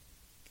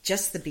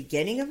 just the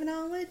beginning of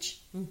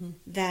knowledge,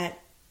 that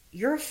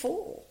you're a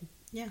fool.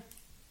 Yeah.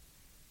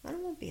 I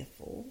don't want to be a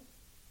fool.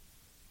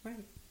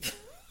 Right.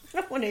 I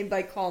don't want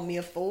anybody calling me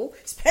a fool,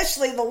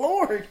 especially the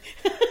Lord.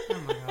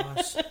 Oh my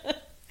gosh.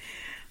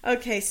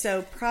 Okay,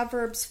 so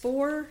Proverbs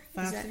 4.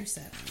 5 through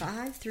 7.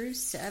 5 through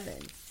 7.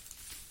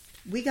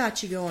 We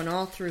got you going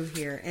all through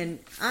here. And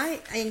I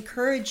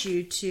encourage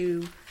you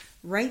to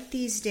write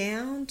these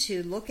down,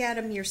 to look at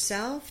them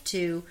yourself,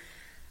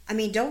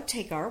 don't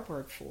take our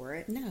word for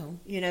it. No.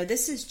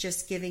 This is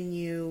just giving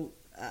you,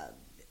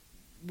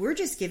 we're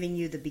just giving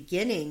you the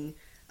beginning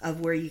of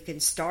where you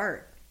can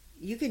start.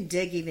 You can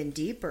dig even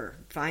deeper,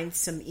 find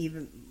some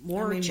even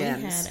more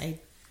gems. We had a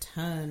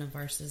ton of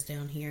verses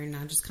down here, and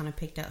I just kind of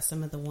picked out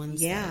some of the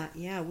ones.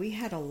 Yeah, we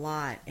had a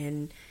lot.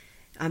 And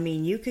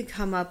you could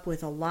come up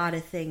with a lot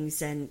of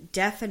things, and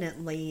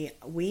definitely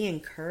we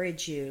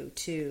encourage you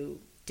to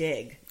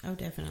dig. Oh,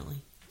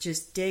 definitely.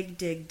 Just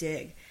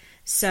dig.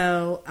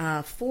 So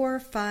 4,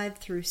 5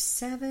 through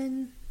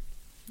 7.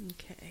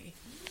 Okay.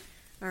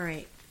 All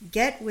right.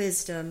 Get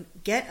wisdom,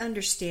 get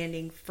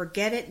understanding,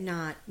 forget it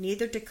not,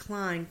 neither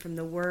decline from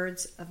the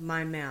words of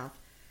my mouth.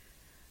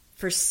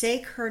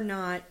 Forsake her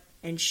not,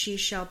 and she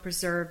shall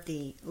preserve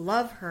thee.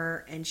 Love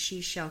her, and she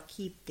shall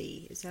keep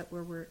thee. Is that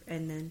where we're...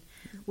 And then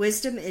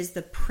wisdom is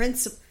the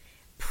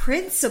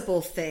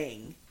principal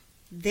thing.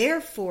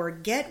 Therefore,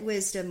 get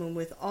wisdom, and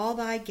with all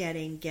thy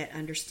getting, get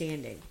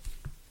understanding.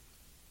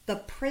 The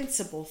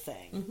principal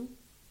thing. Mm-hmm.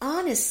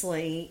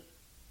 Honestly,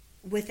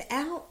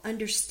 without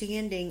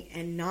understanding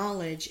and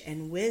knowledge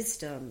and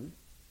wisdom,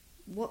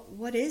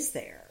 what is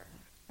there?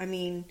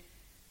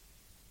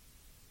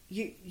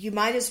 You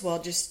might as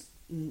well just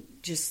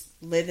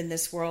live in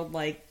this world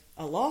like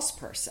a lost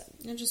person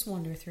and just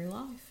wander through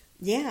life.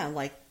 Yeah,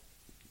 like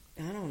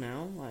I don't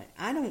know,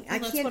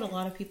 That's what a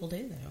lot of people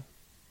do, though.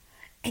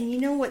 And you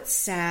know what's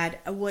sad?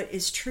 What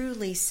is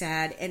truly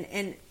sad,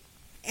 and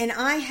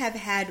I have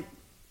had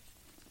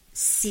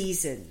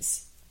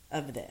seasons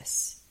of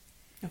this.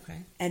 Okay.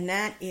 And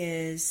that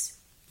is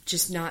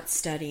just not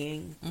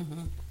studying,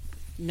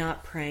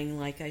 not praying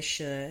like I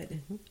should.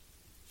 Mm-hmm.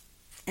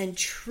 And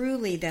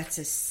truly, that's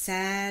a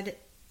sad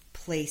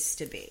place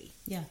to be.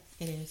 Yeah,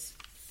 it is.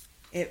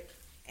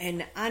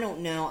 And I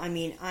don't know.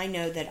 I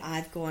know that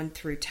I've gone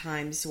through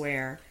times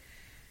where,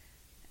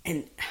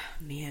 and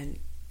man,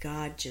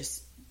 God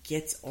just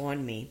gets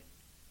on me.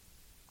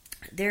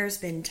 There's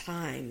been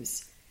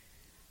times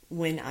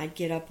when I'd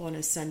get up on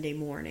a Sunday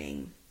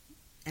morning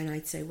and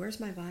I'd say, where's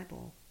my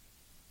Bible?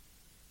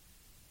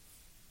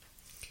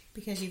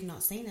 Because you've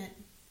not seen it.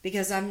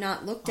 Because I've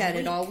not looked at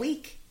it all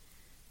week.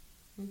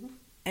 Mm-hmm.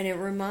 And it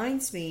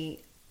reminds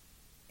me,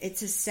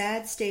 it's a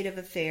sad state of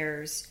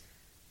affairs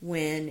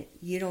when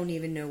you don't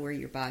even know where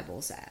your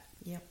Bible's at.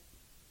 Yep.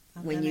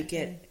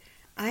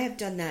 I have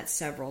done that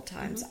several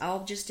times. Mm-hmm.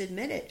 I'll just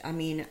admit it.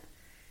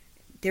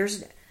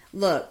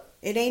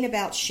 it ain't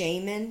about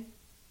shaming.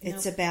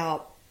 It's Nope.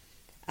 about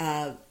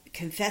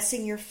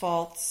confessing your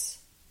faults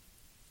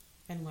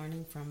And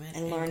learning from it.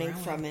 and learning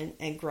growing. from it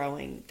and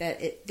growing.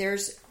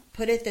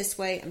 Put it this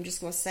way, I'm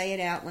just going to say it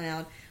out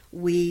loud.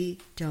 We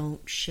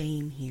don't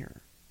shame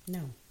here.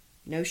 No.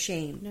 No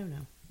shame. No.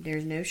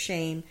 There's no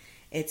shame.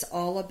 It's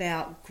all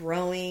about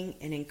growing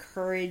and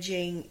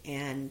encouraging.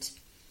 And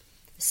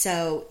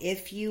so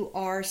if you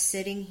are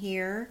sitting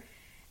here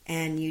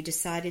and you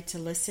decided to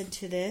listen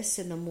to this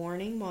in the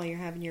morning while you're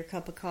having your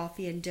cup of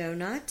coffee and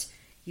donut,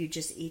 you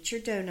just eat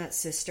your donut,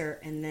 sister,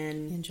 and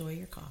then Enjoy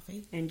your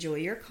coffee. enjoy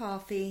your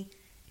coffee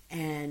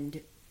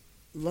and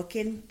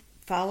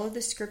follow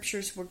the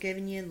scriptures we're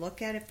giving you,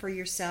 look at it for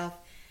yourself,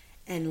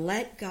 and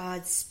let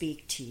God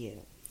speak to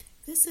you.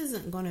 This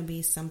isn't going to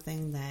be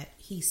something that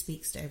he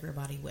speaks to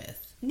everybody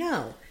with.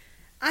 No,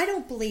 I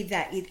don't believe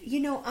that either.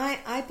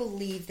 I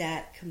believe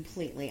that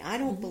completely. I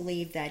don't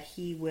believe that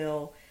he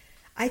will.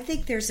 I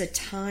think there's a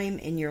time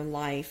in your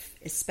life,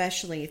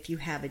 especially if you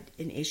have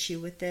an issue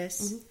with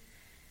this,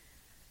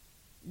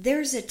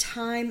 there's a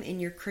time in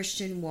your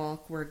Christian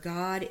walk where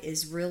God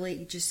is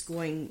really just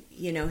going,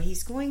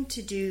 he's going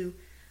to do,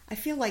 I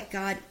feel like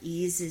God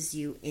eases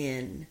you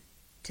in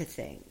to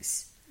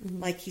things.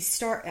 Like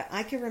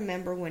I can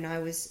remember when I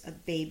was a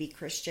baby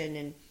Christian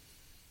and,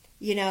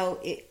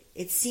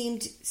 it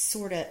seemed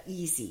sort of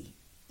easy,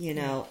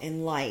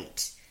 and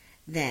light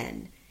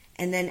then.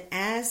 And then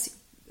as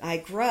I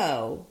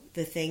grow,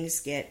 the things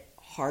get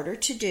harder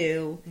to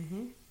do,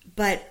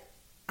 but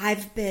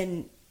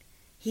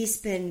he's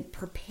been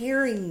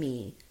preparing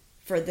me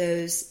for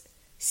those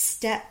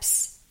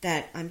steps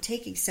that I'm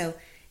taking. So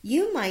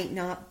you might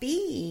not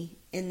be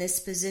in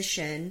this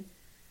position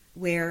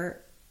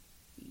where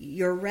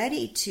you're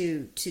ready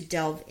to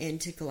delve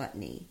into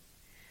gluttony.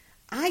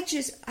 I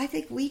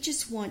think we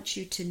just want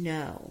you to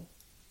know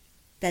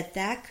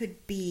that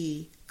could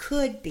be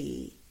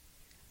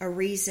a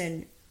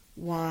reason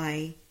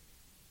why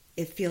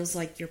it feels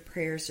like your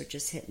prayers are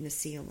just hitting the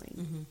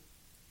ceiling.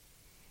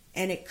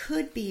 And it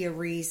could be a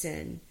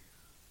reason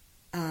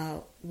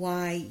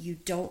why you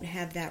don't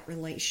have that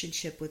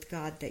relationship with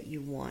God that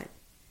you want.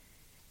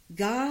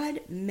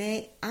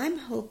 I'm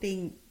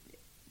hoping,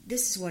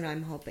 this is what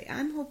I'm hoping.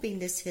 I'm hoping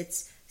this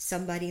hits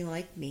somebody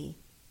like me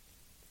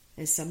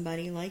and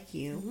somebody like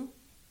you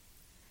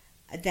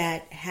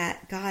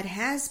that God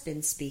has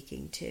been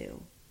speaking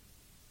to,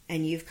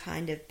 and you've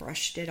kind of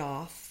brushed it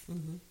off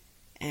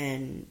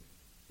and,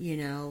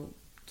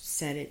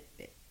 said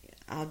it,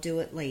 I'll do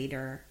it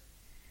later.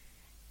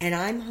 And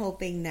I'm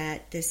hoping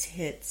that this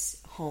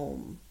hits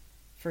home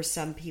for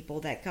some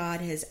people, that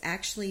God has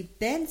actually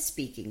been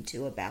speaking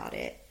to about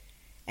it.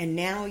 And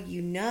now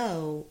you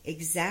know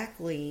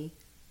exactly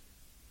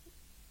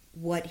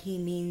what he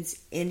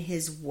means in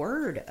his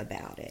word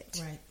about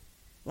it. Right.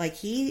 Like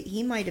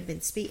he might have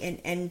been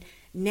speaking. And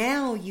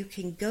now you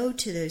can go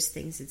to those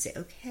things and say,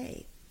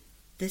 okay,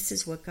 this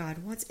is what God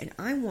wants. And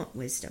I want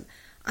wisdom.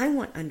 I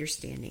want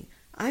understanding.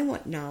 I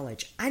want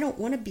knowledge. I don't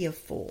want to be a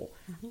fool.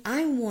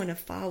 I want to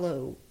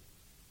follow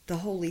the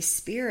Holy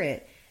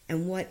Spirit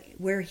and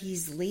where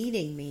he's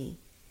leading me,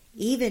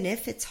 even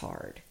if it's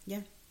hard.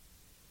 Yeah.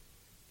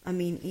 I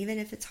mean, even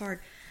if it's hard.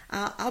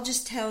 I'll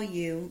just tell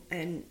you,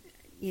 and,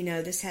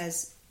 this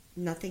has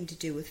nothing to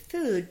do with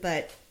food,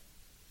 but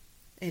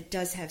it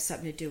does have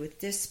something to do with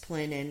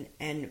discipline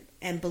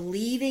and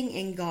believing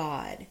in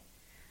God.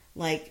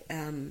 Like,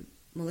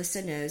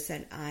 Melissa knows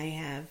that I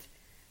have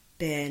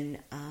been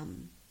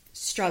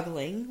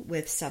struggling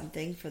with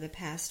something for the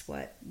past,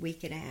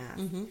 week and a half.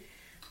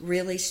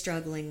 Really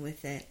struggling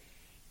with it.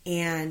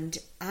 And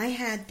I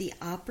had the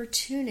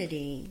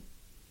opportunity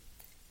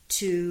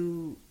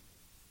to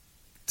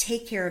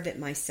take care of it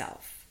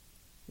myself.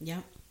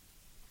 Yep.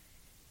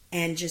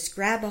 And just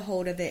grab a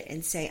hold of it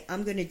and say,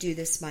 I'm going to do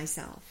this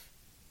myself.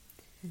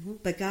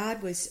 But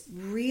God was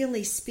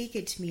really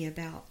speaking to me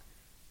about,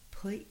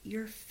 put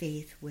your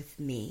faith with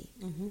me.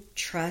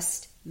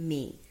 Trust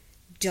me.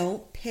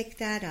 Don't pick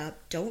that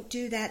up. Don't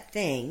do that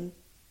thing.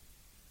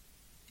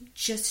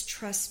 Just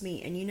trust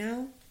me. And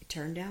it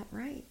turned out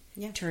right.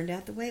 Yeah. It turned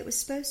out the way it was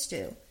supposed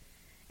to.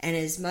 And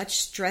as much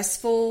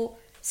stressful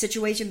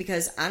situation,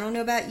 because I don't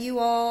know about you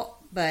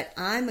all, but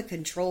I'm a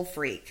control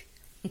freak.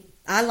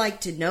 I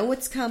like to know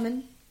what's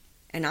coming,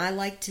 and I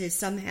like to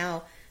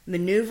somehow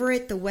maneuver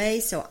it the way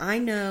so I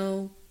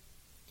know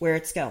where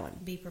it's going.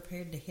 Be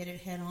prepared to hit it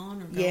head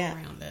on or go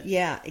around it.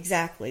 Yeah,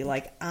 exactly.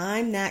 Like,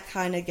 I'm that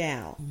kind of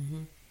gal.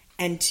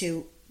 And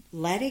to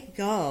let it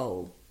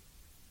go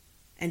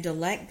and to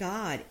let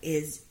God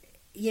is,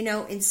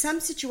 in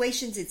some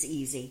situations it's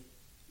easy.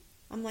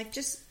 I'm like,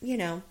 just,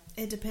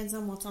 It depends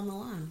on what's on the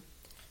line.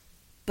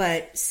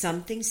 But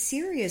something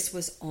serious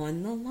was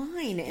on the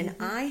line, and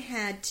I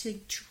had to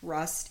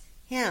trust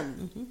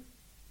him.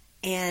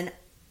 And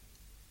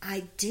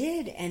I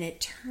did, and it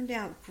turned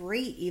out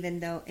great,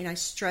 and I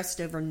stressed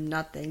over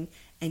nothing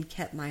and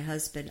kept my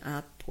husband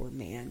up, poor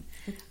man.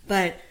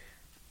 But,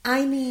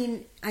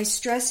 I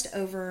stressed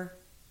over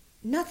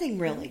nothing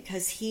really,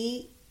 because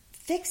he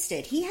fixed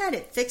it. He had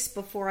it fixed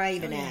before I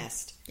even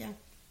asked. Yeah.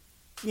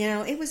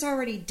 It was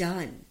already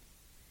done.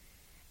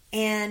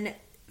 And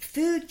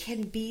food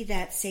can be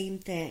that same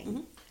thing.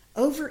 Mm-hmm.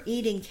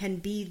 Overeating can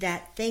be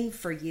that thing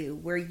for you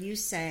where you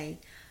say,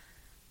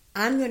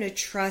 I'm going to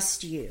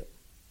trust you.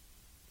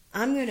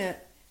 I'm going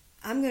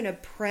to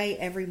pray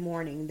every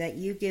morning that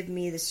you give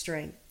me the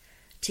strength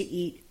to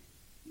eat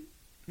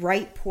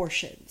right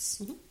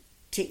portions, mm-hmm.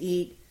 to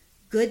eat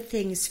good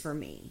things for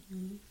me.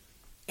 Mm-hmm.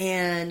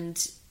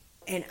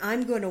 And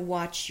I'm going to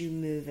watch you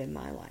move in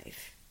my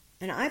life.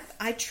 And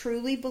I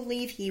truly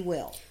believe he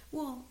will.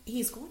 Well,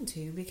 he's going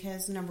to,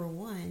 because number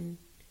one,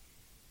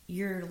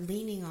 you're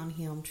leaning on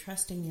him,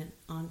 trusting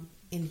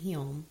in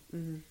him,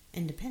 mm-hmm.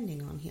 and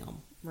depending on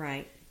him.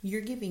 Right.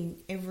 You're giving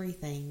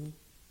everything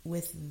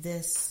with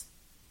this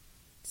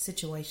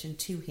situation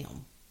to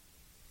him.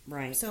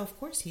 Right. So, of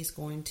course, he's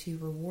going to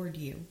reward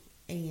you,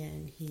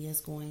 and he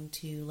is going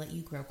to let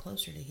you grow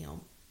closer to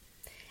him.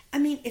 I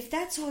mean, if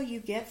that's all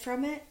you get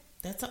from it,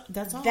 that's all.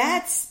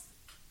 That's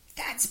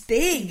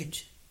big.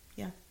 Huge.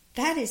 Yeah.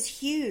 That is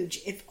huge.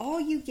 If all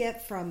you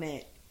get from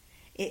it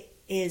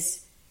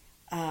is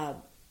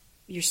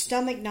your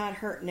stomach not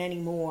hurting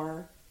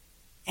anymore,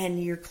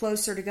 and you're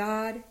closer to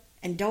God,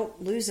 and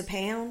don't lose a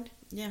pound,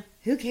 yeah,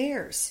 who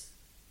cares?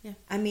 Yeah.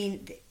 I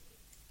mean,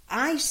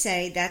 I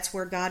say that's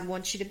where God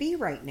wants you to be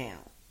right now.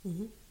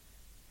 Mm-hmm.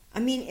 I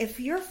mean, if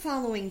you're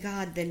following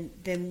God,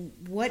 then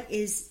what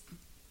is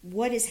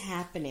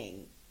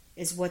happening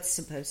is what's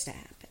supposed to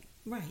happen.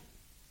 Right.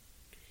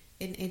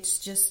 And it's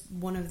just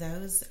one of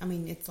those, I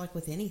mean, it's like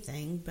with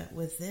anything, but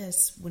with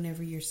this,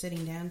 whenever you're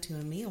sitting down to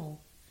a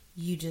meal,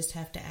 you just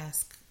have to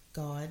ask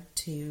God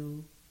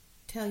to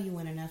tell you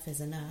when enough is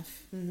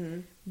enough.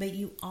 Mm-hmm. But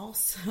you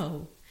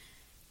also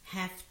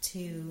have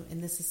to,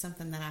 and this is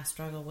something that I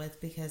struggle with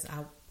because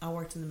I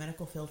worked in the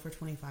medical field for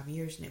 25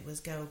 years, and it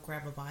was go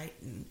grab a bite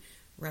and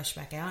rush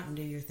back out and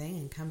do your thing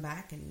and come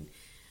back and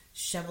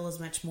shovel as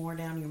much more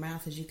down your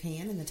mouth as you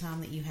can in the time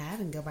that you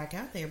have and go back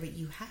out there. But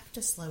you have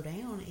to slow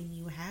down, and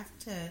you have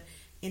to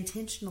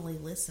intentionally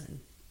listen.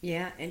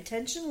 Yeah,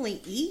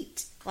 intentionally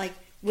eat. Like,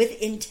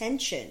 with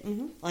intention.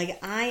 Mm-hmm. Like,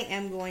 I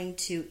am going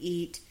to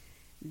eat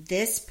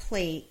this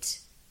plate,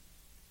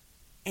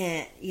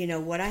 and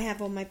what I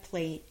have on my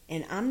plate,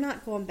 and I'm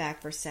not going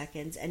back for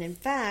seconds. And in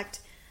fact,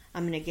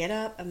 I'm going to get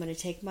up, I'm going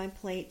to take my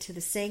plate to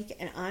the sink,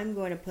 and I'm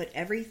going to put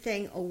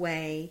everything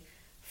away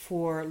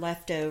for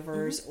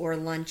leftovers mm-hmm. or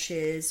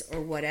lunches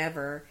or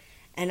whatever,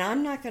 and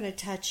I'm not going to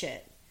touch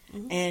it.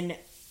 Mm-hmm. And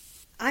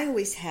I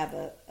always have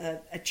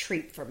a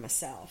treat for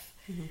myself.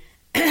 Mm-hmm.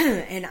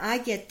 And I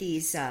get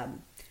these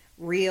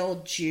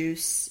real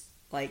juice,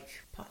 like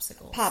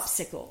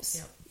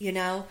popsicles,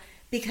 yep.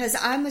 Because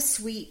I'm a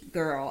sweet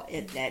girl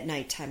at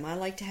nighttime. I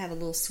like to have a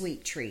little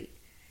sweet treat.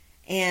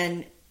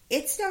 And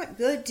it's not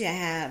good to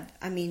have,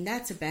 I mean,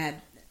 that's a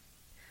bad,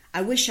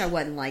 I wish I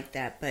wasn't like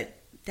that, but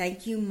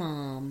thank you,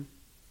 Mom,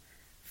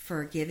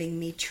 for giving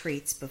me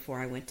treats before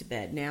I went to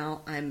bed.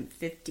 Now I'm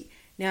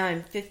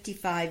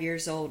 55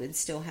 years old and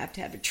still have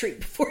to have a treat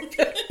before I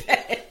go to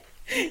bed.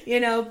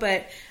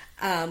 But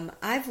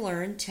I've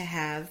learned to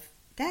have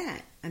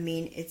that. I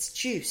mean, it's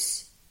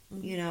juice.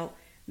 Mm-hmm.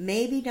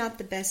 Maybe not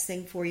the best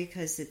thing for you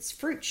because it's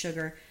fruit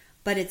sugar,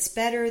 but it's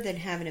better than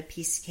having a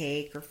piece of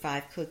cake or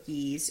 5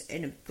 cookies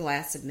and a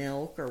glass of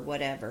milk or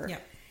whatever.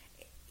 Yep.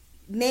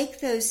 Make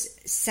those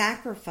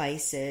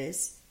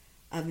sacrifices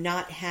of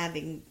not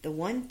having the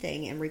one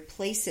thing and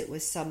replace it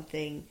with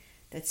something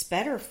that's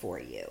better for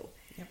you.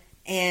 Yep.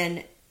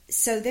 And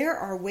so there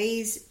are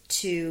ways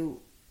to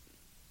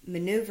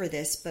maneuver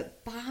this,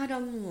 but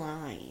bottom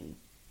line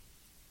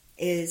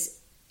is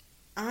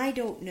I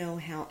don't know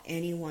how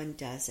anyone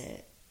does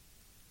it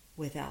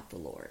without the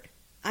Lord.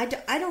 I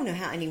don't know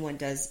how anyone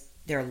does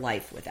their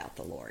life without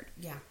the Lord.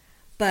 Yeah.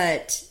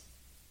 But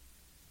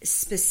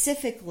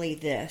specifically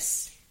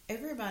this.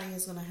 Everybody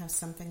is going to have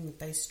something that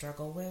they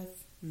struggle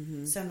with.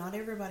 Mm-hmm. So not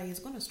everybody is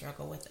going to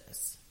struggle with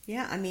this.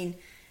 Yeah, I mean,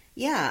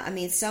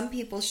 some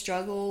people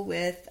struggle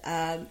with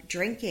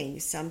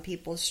drinking. Some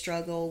people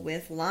struggle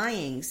with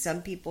lying.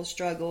 Some people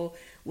struggle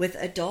with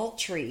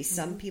adultery. Mm-hmm.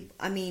 Some people,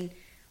 I mean,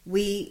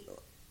 we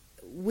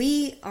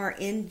are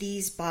in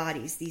these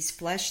bodies, these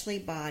fleshly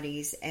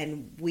bodies,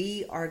 and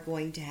we are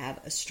going to have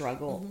a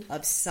struggle mm-hmm.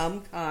 of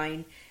some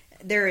kind.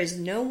 There is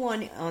no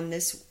one on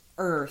this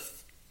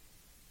earth,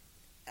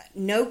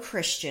 no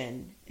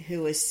Christian,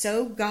 who is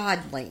so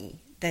godly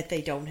that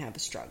they don't have a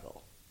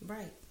struggle.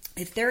 Right.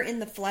 If they're in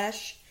the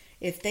flesh,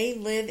 if they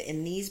live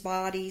in these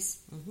bodies,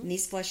 mm-hmm. in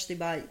these fleshly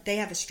bodies, they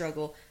have a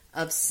struggle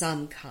of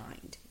some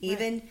kind. Right.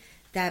 Even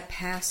that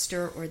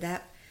pastor or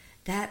that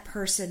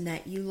person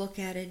that you look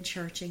at in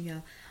church and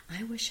go,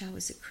 I wish I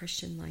was a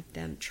Christian like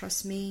them.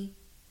 Trust me,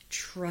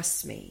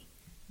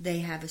 they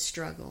have a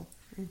struggle.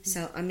 Mm-hmm.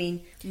 So, I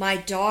mean, my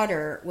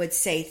daughter would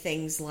say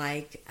things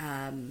like,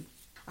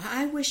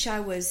 I wish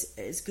I was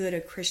as good a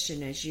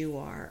Christian as you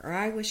are, or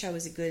I wish I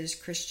was as good as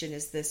Christian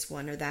as this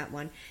one or that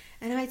one.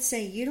 And I'd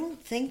say, you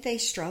don't think they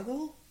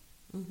struggle?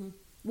 Mm-hmm.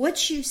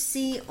 What you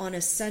see on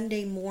a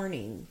Sunday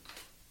morning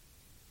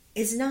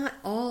is not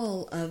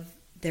all of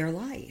their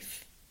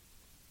life.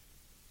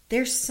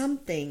 there's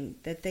something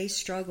that they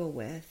struggle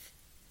with.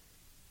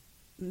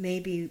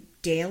 Maybe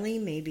daily,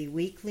 maybe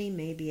weekly,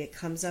 maybe it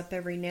comes up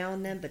every now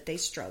and then, but they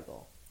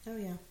struggle. Oh,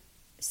 yeah.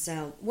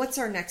 So, what's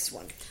our next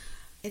one?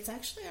 It's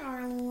actually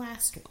our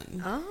last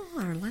one.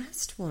 Oh, our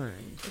last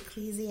one.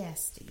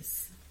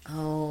 Ecclesiastes.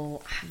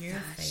 Oh, Your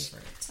gosh.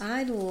 favorite.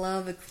 I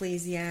love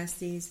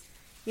Ecclesiastes.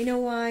 You know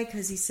why?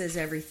 Because he says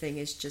everything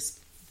is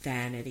just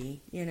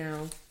vanity, you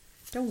know.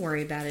 Don't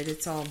worry about it.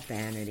 It's all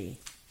vanity.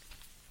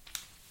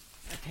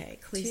 Okay,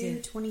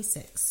 Ecclesiastes.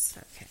 2:26.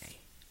 Okay.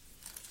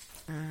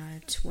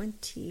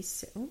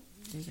 26. Oh,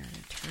 we got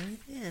to turn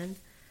it in.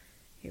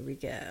 Here we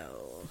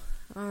go.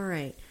 All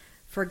right.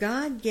 For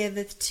God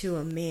giveth to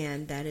a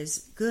man that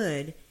is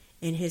good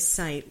in his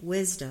sight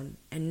wisdom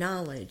and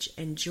knowledge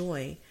and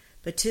joy,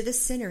 but to the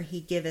sinner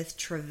he giveth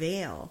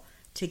travail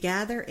to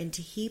gather and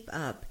to heap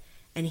up,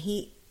 and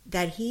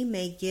that he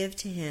may give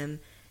to him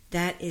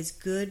that is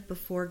good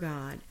before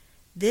God.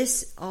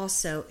 This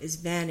also is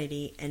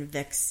vanity and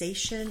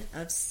vexation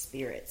of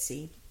spirit.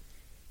 See,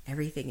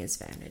 everything is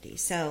vanity.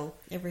 So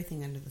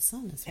everything under the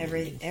sun is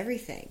vanity.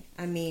 Everything.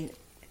 I mean,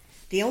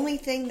 the only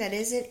thing that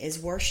isn't is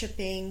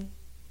worshiping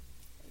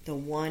the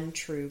one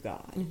true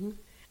God. Mm-hmm.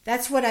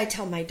 That's what I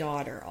tell my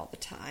daughter all the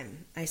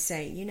time. I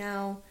say, you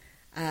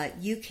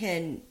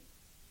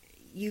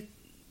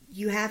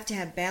have to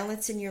have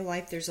balance in your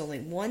life. There's only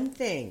one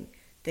thing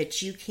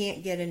that you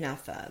can't get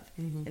enough of,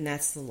 and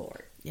that's the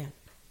Lord. Yeah.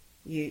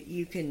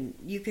 You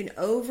can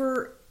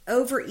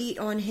overeat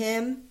on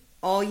Him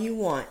all you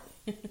want,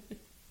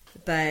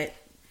 but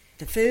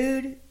the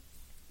food,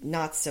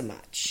 not so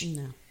much.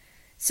 No.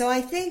 So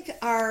I think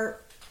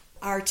our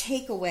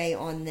takeaway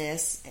on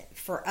this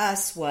for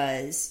us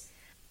was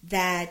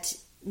that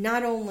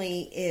not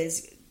only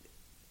is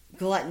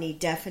gluttony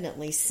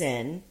definitely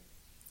sin,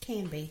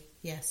 can be,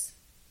 yes,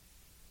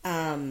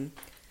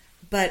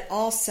 but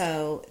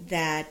also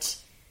that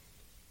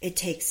it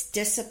takes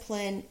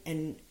discipline,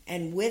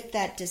 and with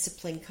that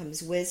discipline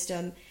comes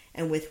wisdom,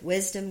 and with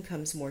wisdom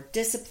comes more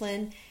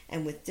discipline,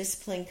 and with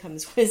discipline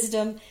comes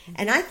wisdom. Mm-hmm.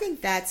 And I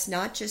think that's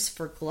not just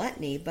for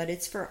gluttony, but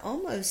it's for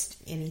almost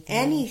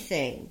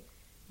anything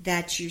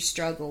that you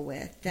struggle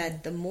with,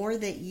 that the more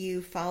that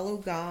you follow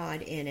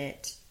God in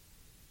it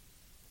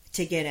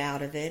to get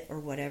out of it or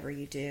whatever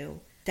you do,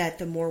 that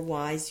the more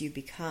wise you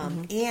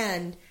become. Mm-hmm.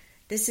 And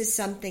this is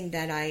something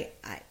that I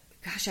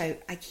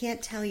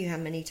can't tell you how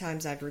many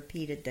times I've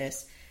repeated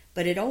this,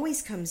 but it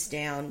always comes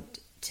down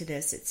to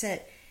this. It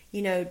said,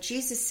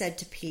 Jesus said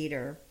to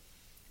Peter,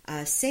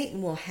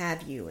 Satan will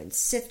have you and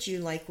sift you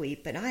like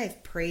wheat, but I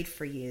have prayed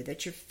for you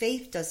that your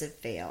faith doesn't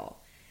fail.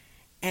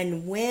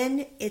 And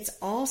when it's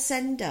all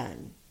said and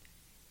done,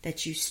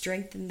 that you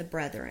strengthen the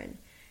brethren.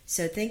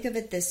 So think of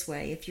it this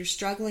way. If you're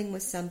struggling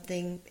with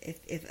something,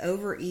 if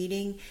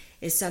overeating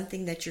is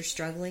something that you're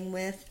struggling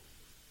with,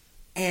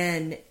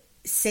 and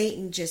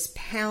Satan just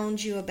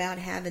pounds you about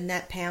having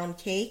that pound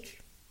cake,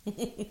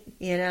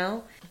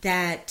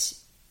 that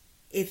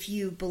if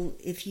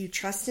you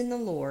trust in the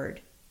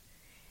Lord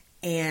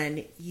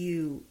and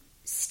you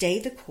stay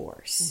the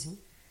course,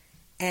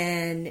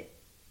 and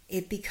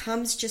it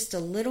becomes just a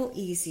little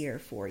easier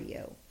for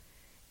you,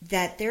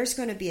 that there's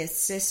going to be a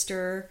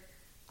sister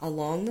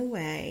along the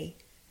way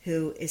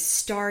who is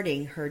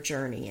starting her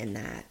journey in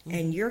that.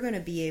 And you're going to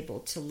be able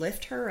to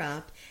lift her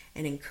up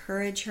and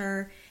encourage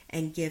her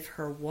and give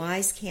her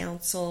wise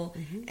counsel.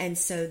 And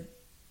so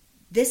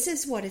this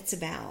is what it's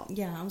about.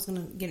 Yeah, I was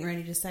getting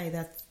ready to say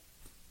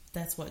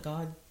that's what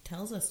God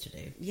tells us to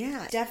do.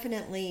 Yeah,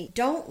 definitely.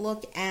 Don't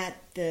look at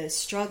the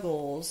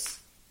struggles.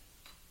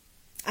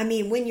 I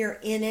mean, when you're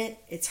in it,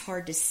 it's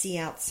hard to see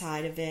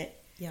outside of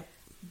it. Yep.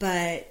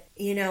 But,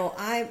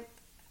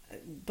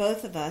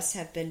 both of us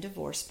have been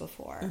divorced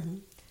before.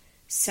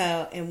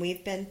 So, and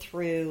we've been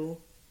through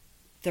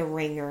the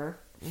ringer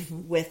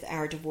with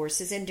our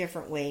divorces in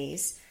different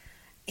ways.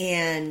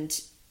 And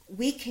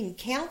we can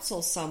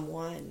counsel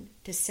someone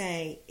to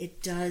say,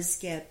 it does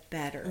get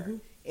better.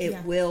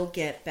 It will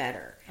get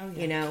better. Oh,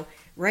 yeah.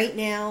 Right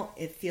now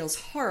it feels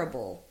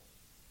horrible,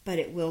 but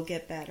it will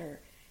get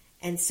better.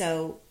 And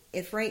so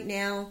if right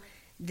now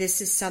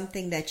this is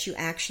something that you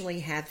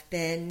actually have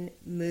been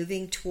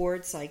moving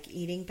towards, like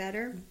eating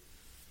better,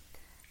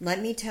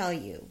 let me tell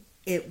you,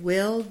 it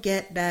will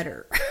get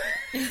better.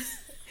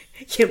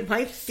 You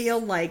might feel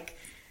like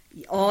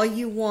all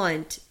you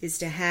want is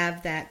to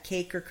have that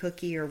cake or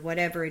cookie or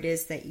whatever it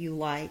is that you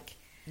like,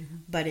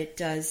 but it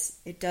does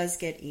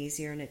get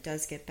easier and it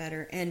does get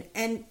better.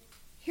 And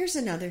here's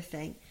another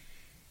thing.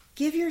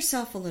 Give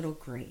yourself a little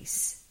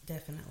grace.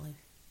 Definitely.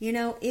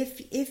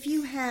 If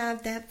you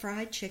have that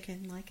fried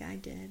chicken like I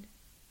did,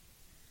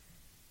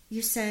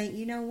 you say,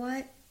 you know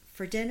what?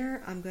 For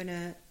dinner, I'm going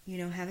to,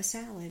 have a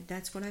salad.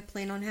 That's what I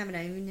plan on having.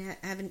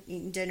 I haven't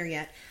eaten dinner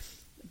yet,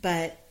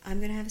 but I'm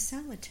going to have a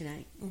salad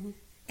tonight.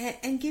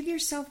 And give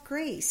yourself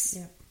grace.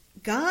 Yep.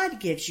 God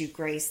gives you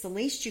grace. The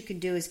least you can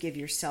do is give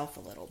yourself a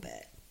little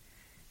bit.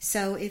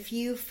 So if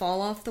you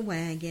fall off the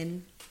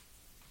wagon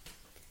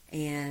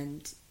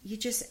and you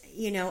just,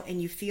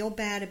 and you feel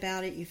bad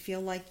about it, you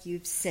feel like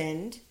you've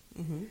sinned,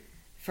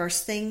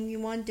 first thing you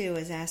want to do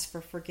is ask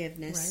for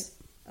forgiveness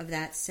of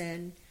that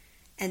sin,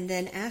 and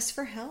then ask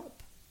for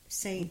help.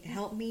 Say,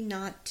 help me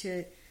not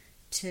to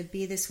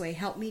be this way.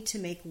 Help me to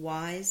make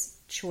wise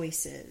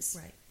choices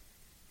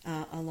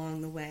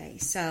along the way.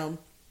 So,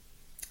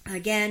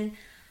 again,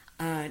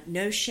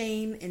 no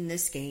shame in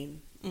this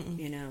game.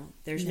 You know,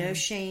 there's no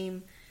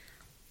shame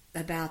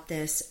about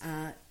this.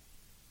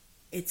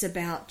 It's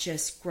about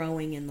just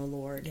growing in the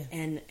Lord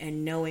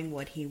and knowing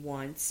what He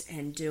wants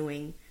and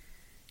doing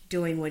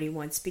what He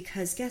wants.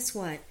 Because guess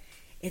what?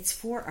 It's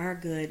for our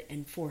good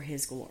and for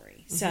His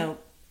glory. So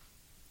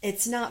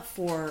it's not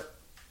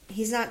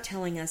He's not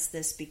telling us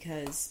this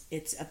because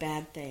it's a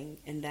bad thing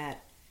and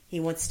that He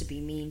wants to be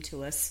mean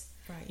to us.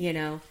 Right. You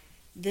know,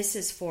 this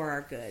is for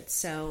our good.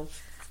 So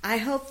I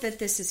hope that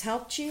this has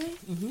helped you.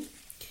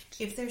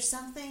 If there's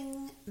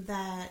something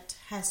that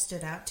has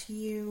stood out to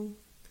you,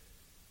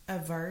 a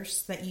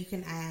verse that you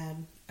can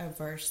add, a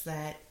verse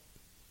that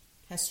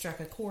has struck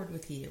a chord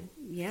with you,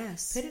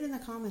 yes, put it in the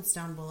comments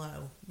down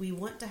below. We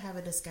want to have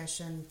a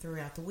discussion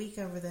throughout the week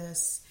over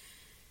this.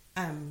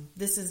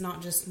 This is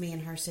not just me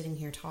and her sitting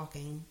here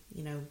talking.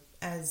 You know,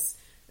 as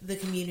the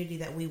community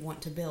that we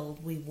want to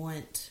build, we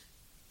want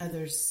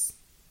others'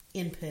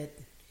 input.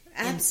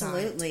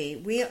 Absolutely.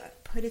 We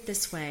put it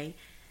this way.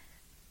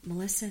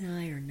 Melissa and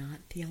I are not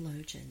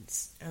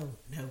theologians. Oh,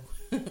 no.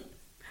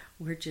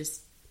 We're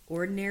just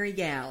ordinary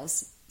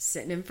gals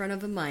sitting in front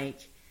of a mic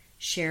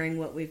sharing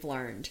what we've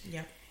learned.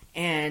 Yep.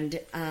 And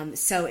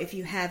so if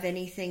you have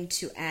anything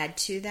to add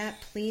to that,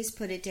 please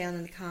put it down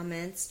in the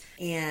comments.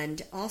 And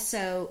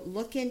also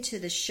look into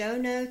the show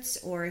notes,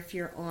 or if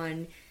you're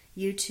on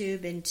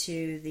YouTube,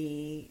 into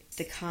the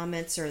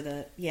comments or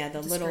the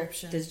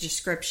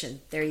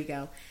description. There you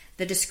go.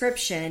 The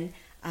description.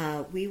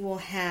 We will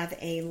have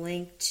a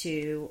link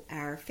to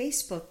our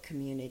Facebook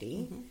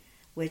community,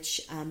 which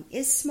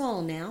is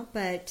small now,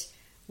 but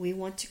we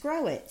want to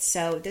grow it.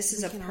 So this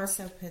is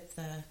also put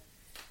the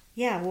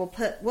we'll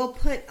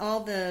put all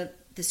the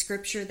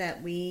scripture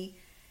that we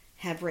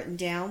have written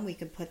down. We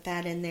can put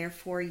that in there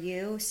for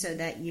you so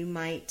that you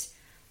might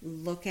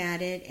look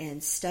at it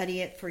and study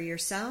it for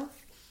yourself.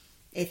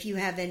 If you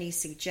have any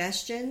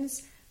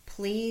suggestions,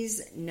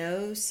 please,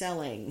 no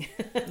selling.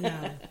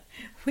 No.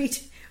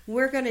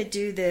 We're going to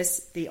do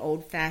this the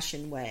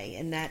old-fashioned way,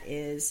 and that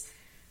is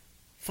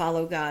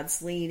follow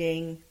God's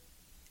leading,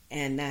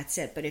 and that's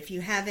it. But if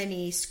you have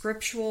any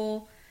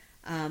scriptural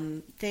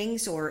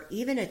things, or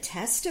even a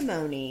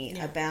testimony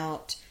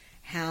about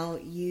how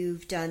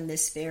you've done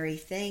this very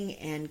thing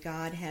and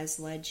God has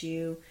led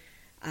you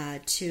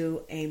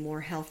to a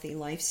more healthy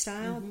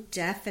lifestyle,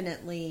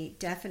 definitely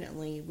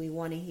we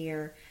want to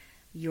hear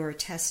your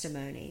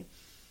testimony.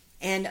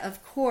 And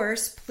of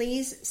course,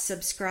 please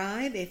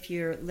subscribe if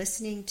you're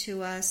listening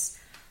to us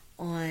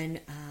on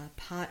a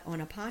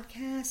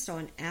podcast,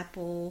 on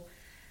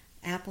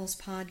Apple's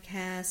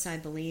podcast. I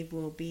believe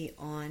we'll be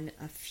on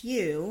a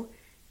few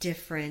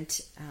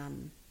different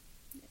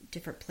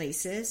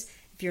places.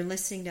 If you're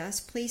listening to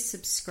us, please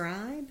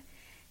subscribe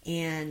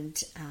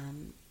and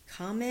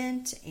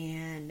comment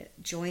and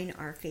join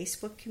our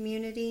Facebook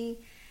community.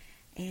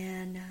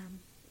 And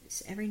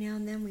every now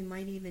and then we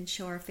might even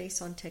show our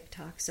face on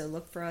TikTok. So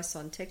look for us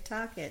on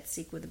TikTok at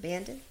Seek with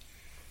Abandon.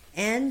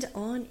 And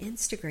on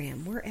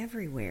Instagram. We're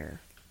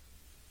everywhere.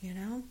 You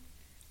know?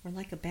 We're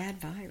like a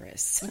bad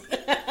virus.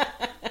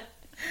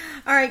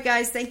 All right,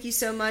 guys. Thank you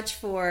so much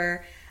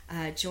for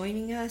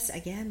joining us.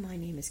 Again, my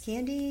name is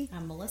Candy.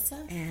 I'm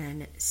Melissa.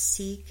 And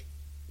Seek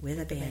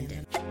with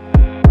Abandon.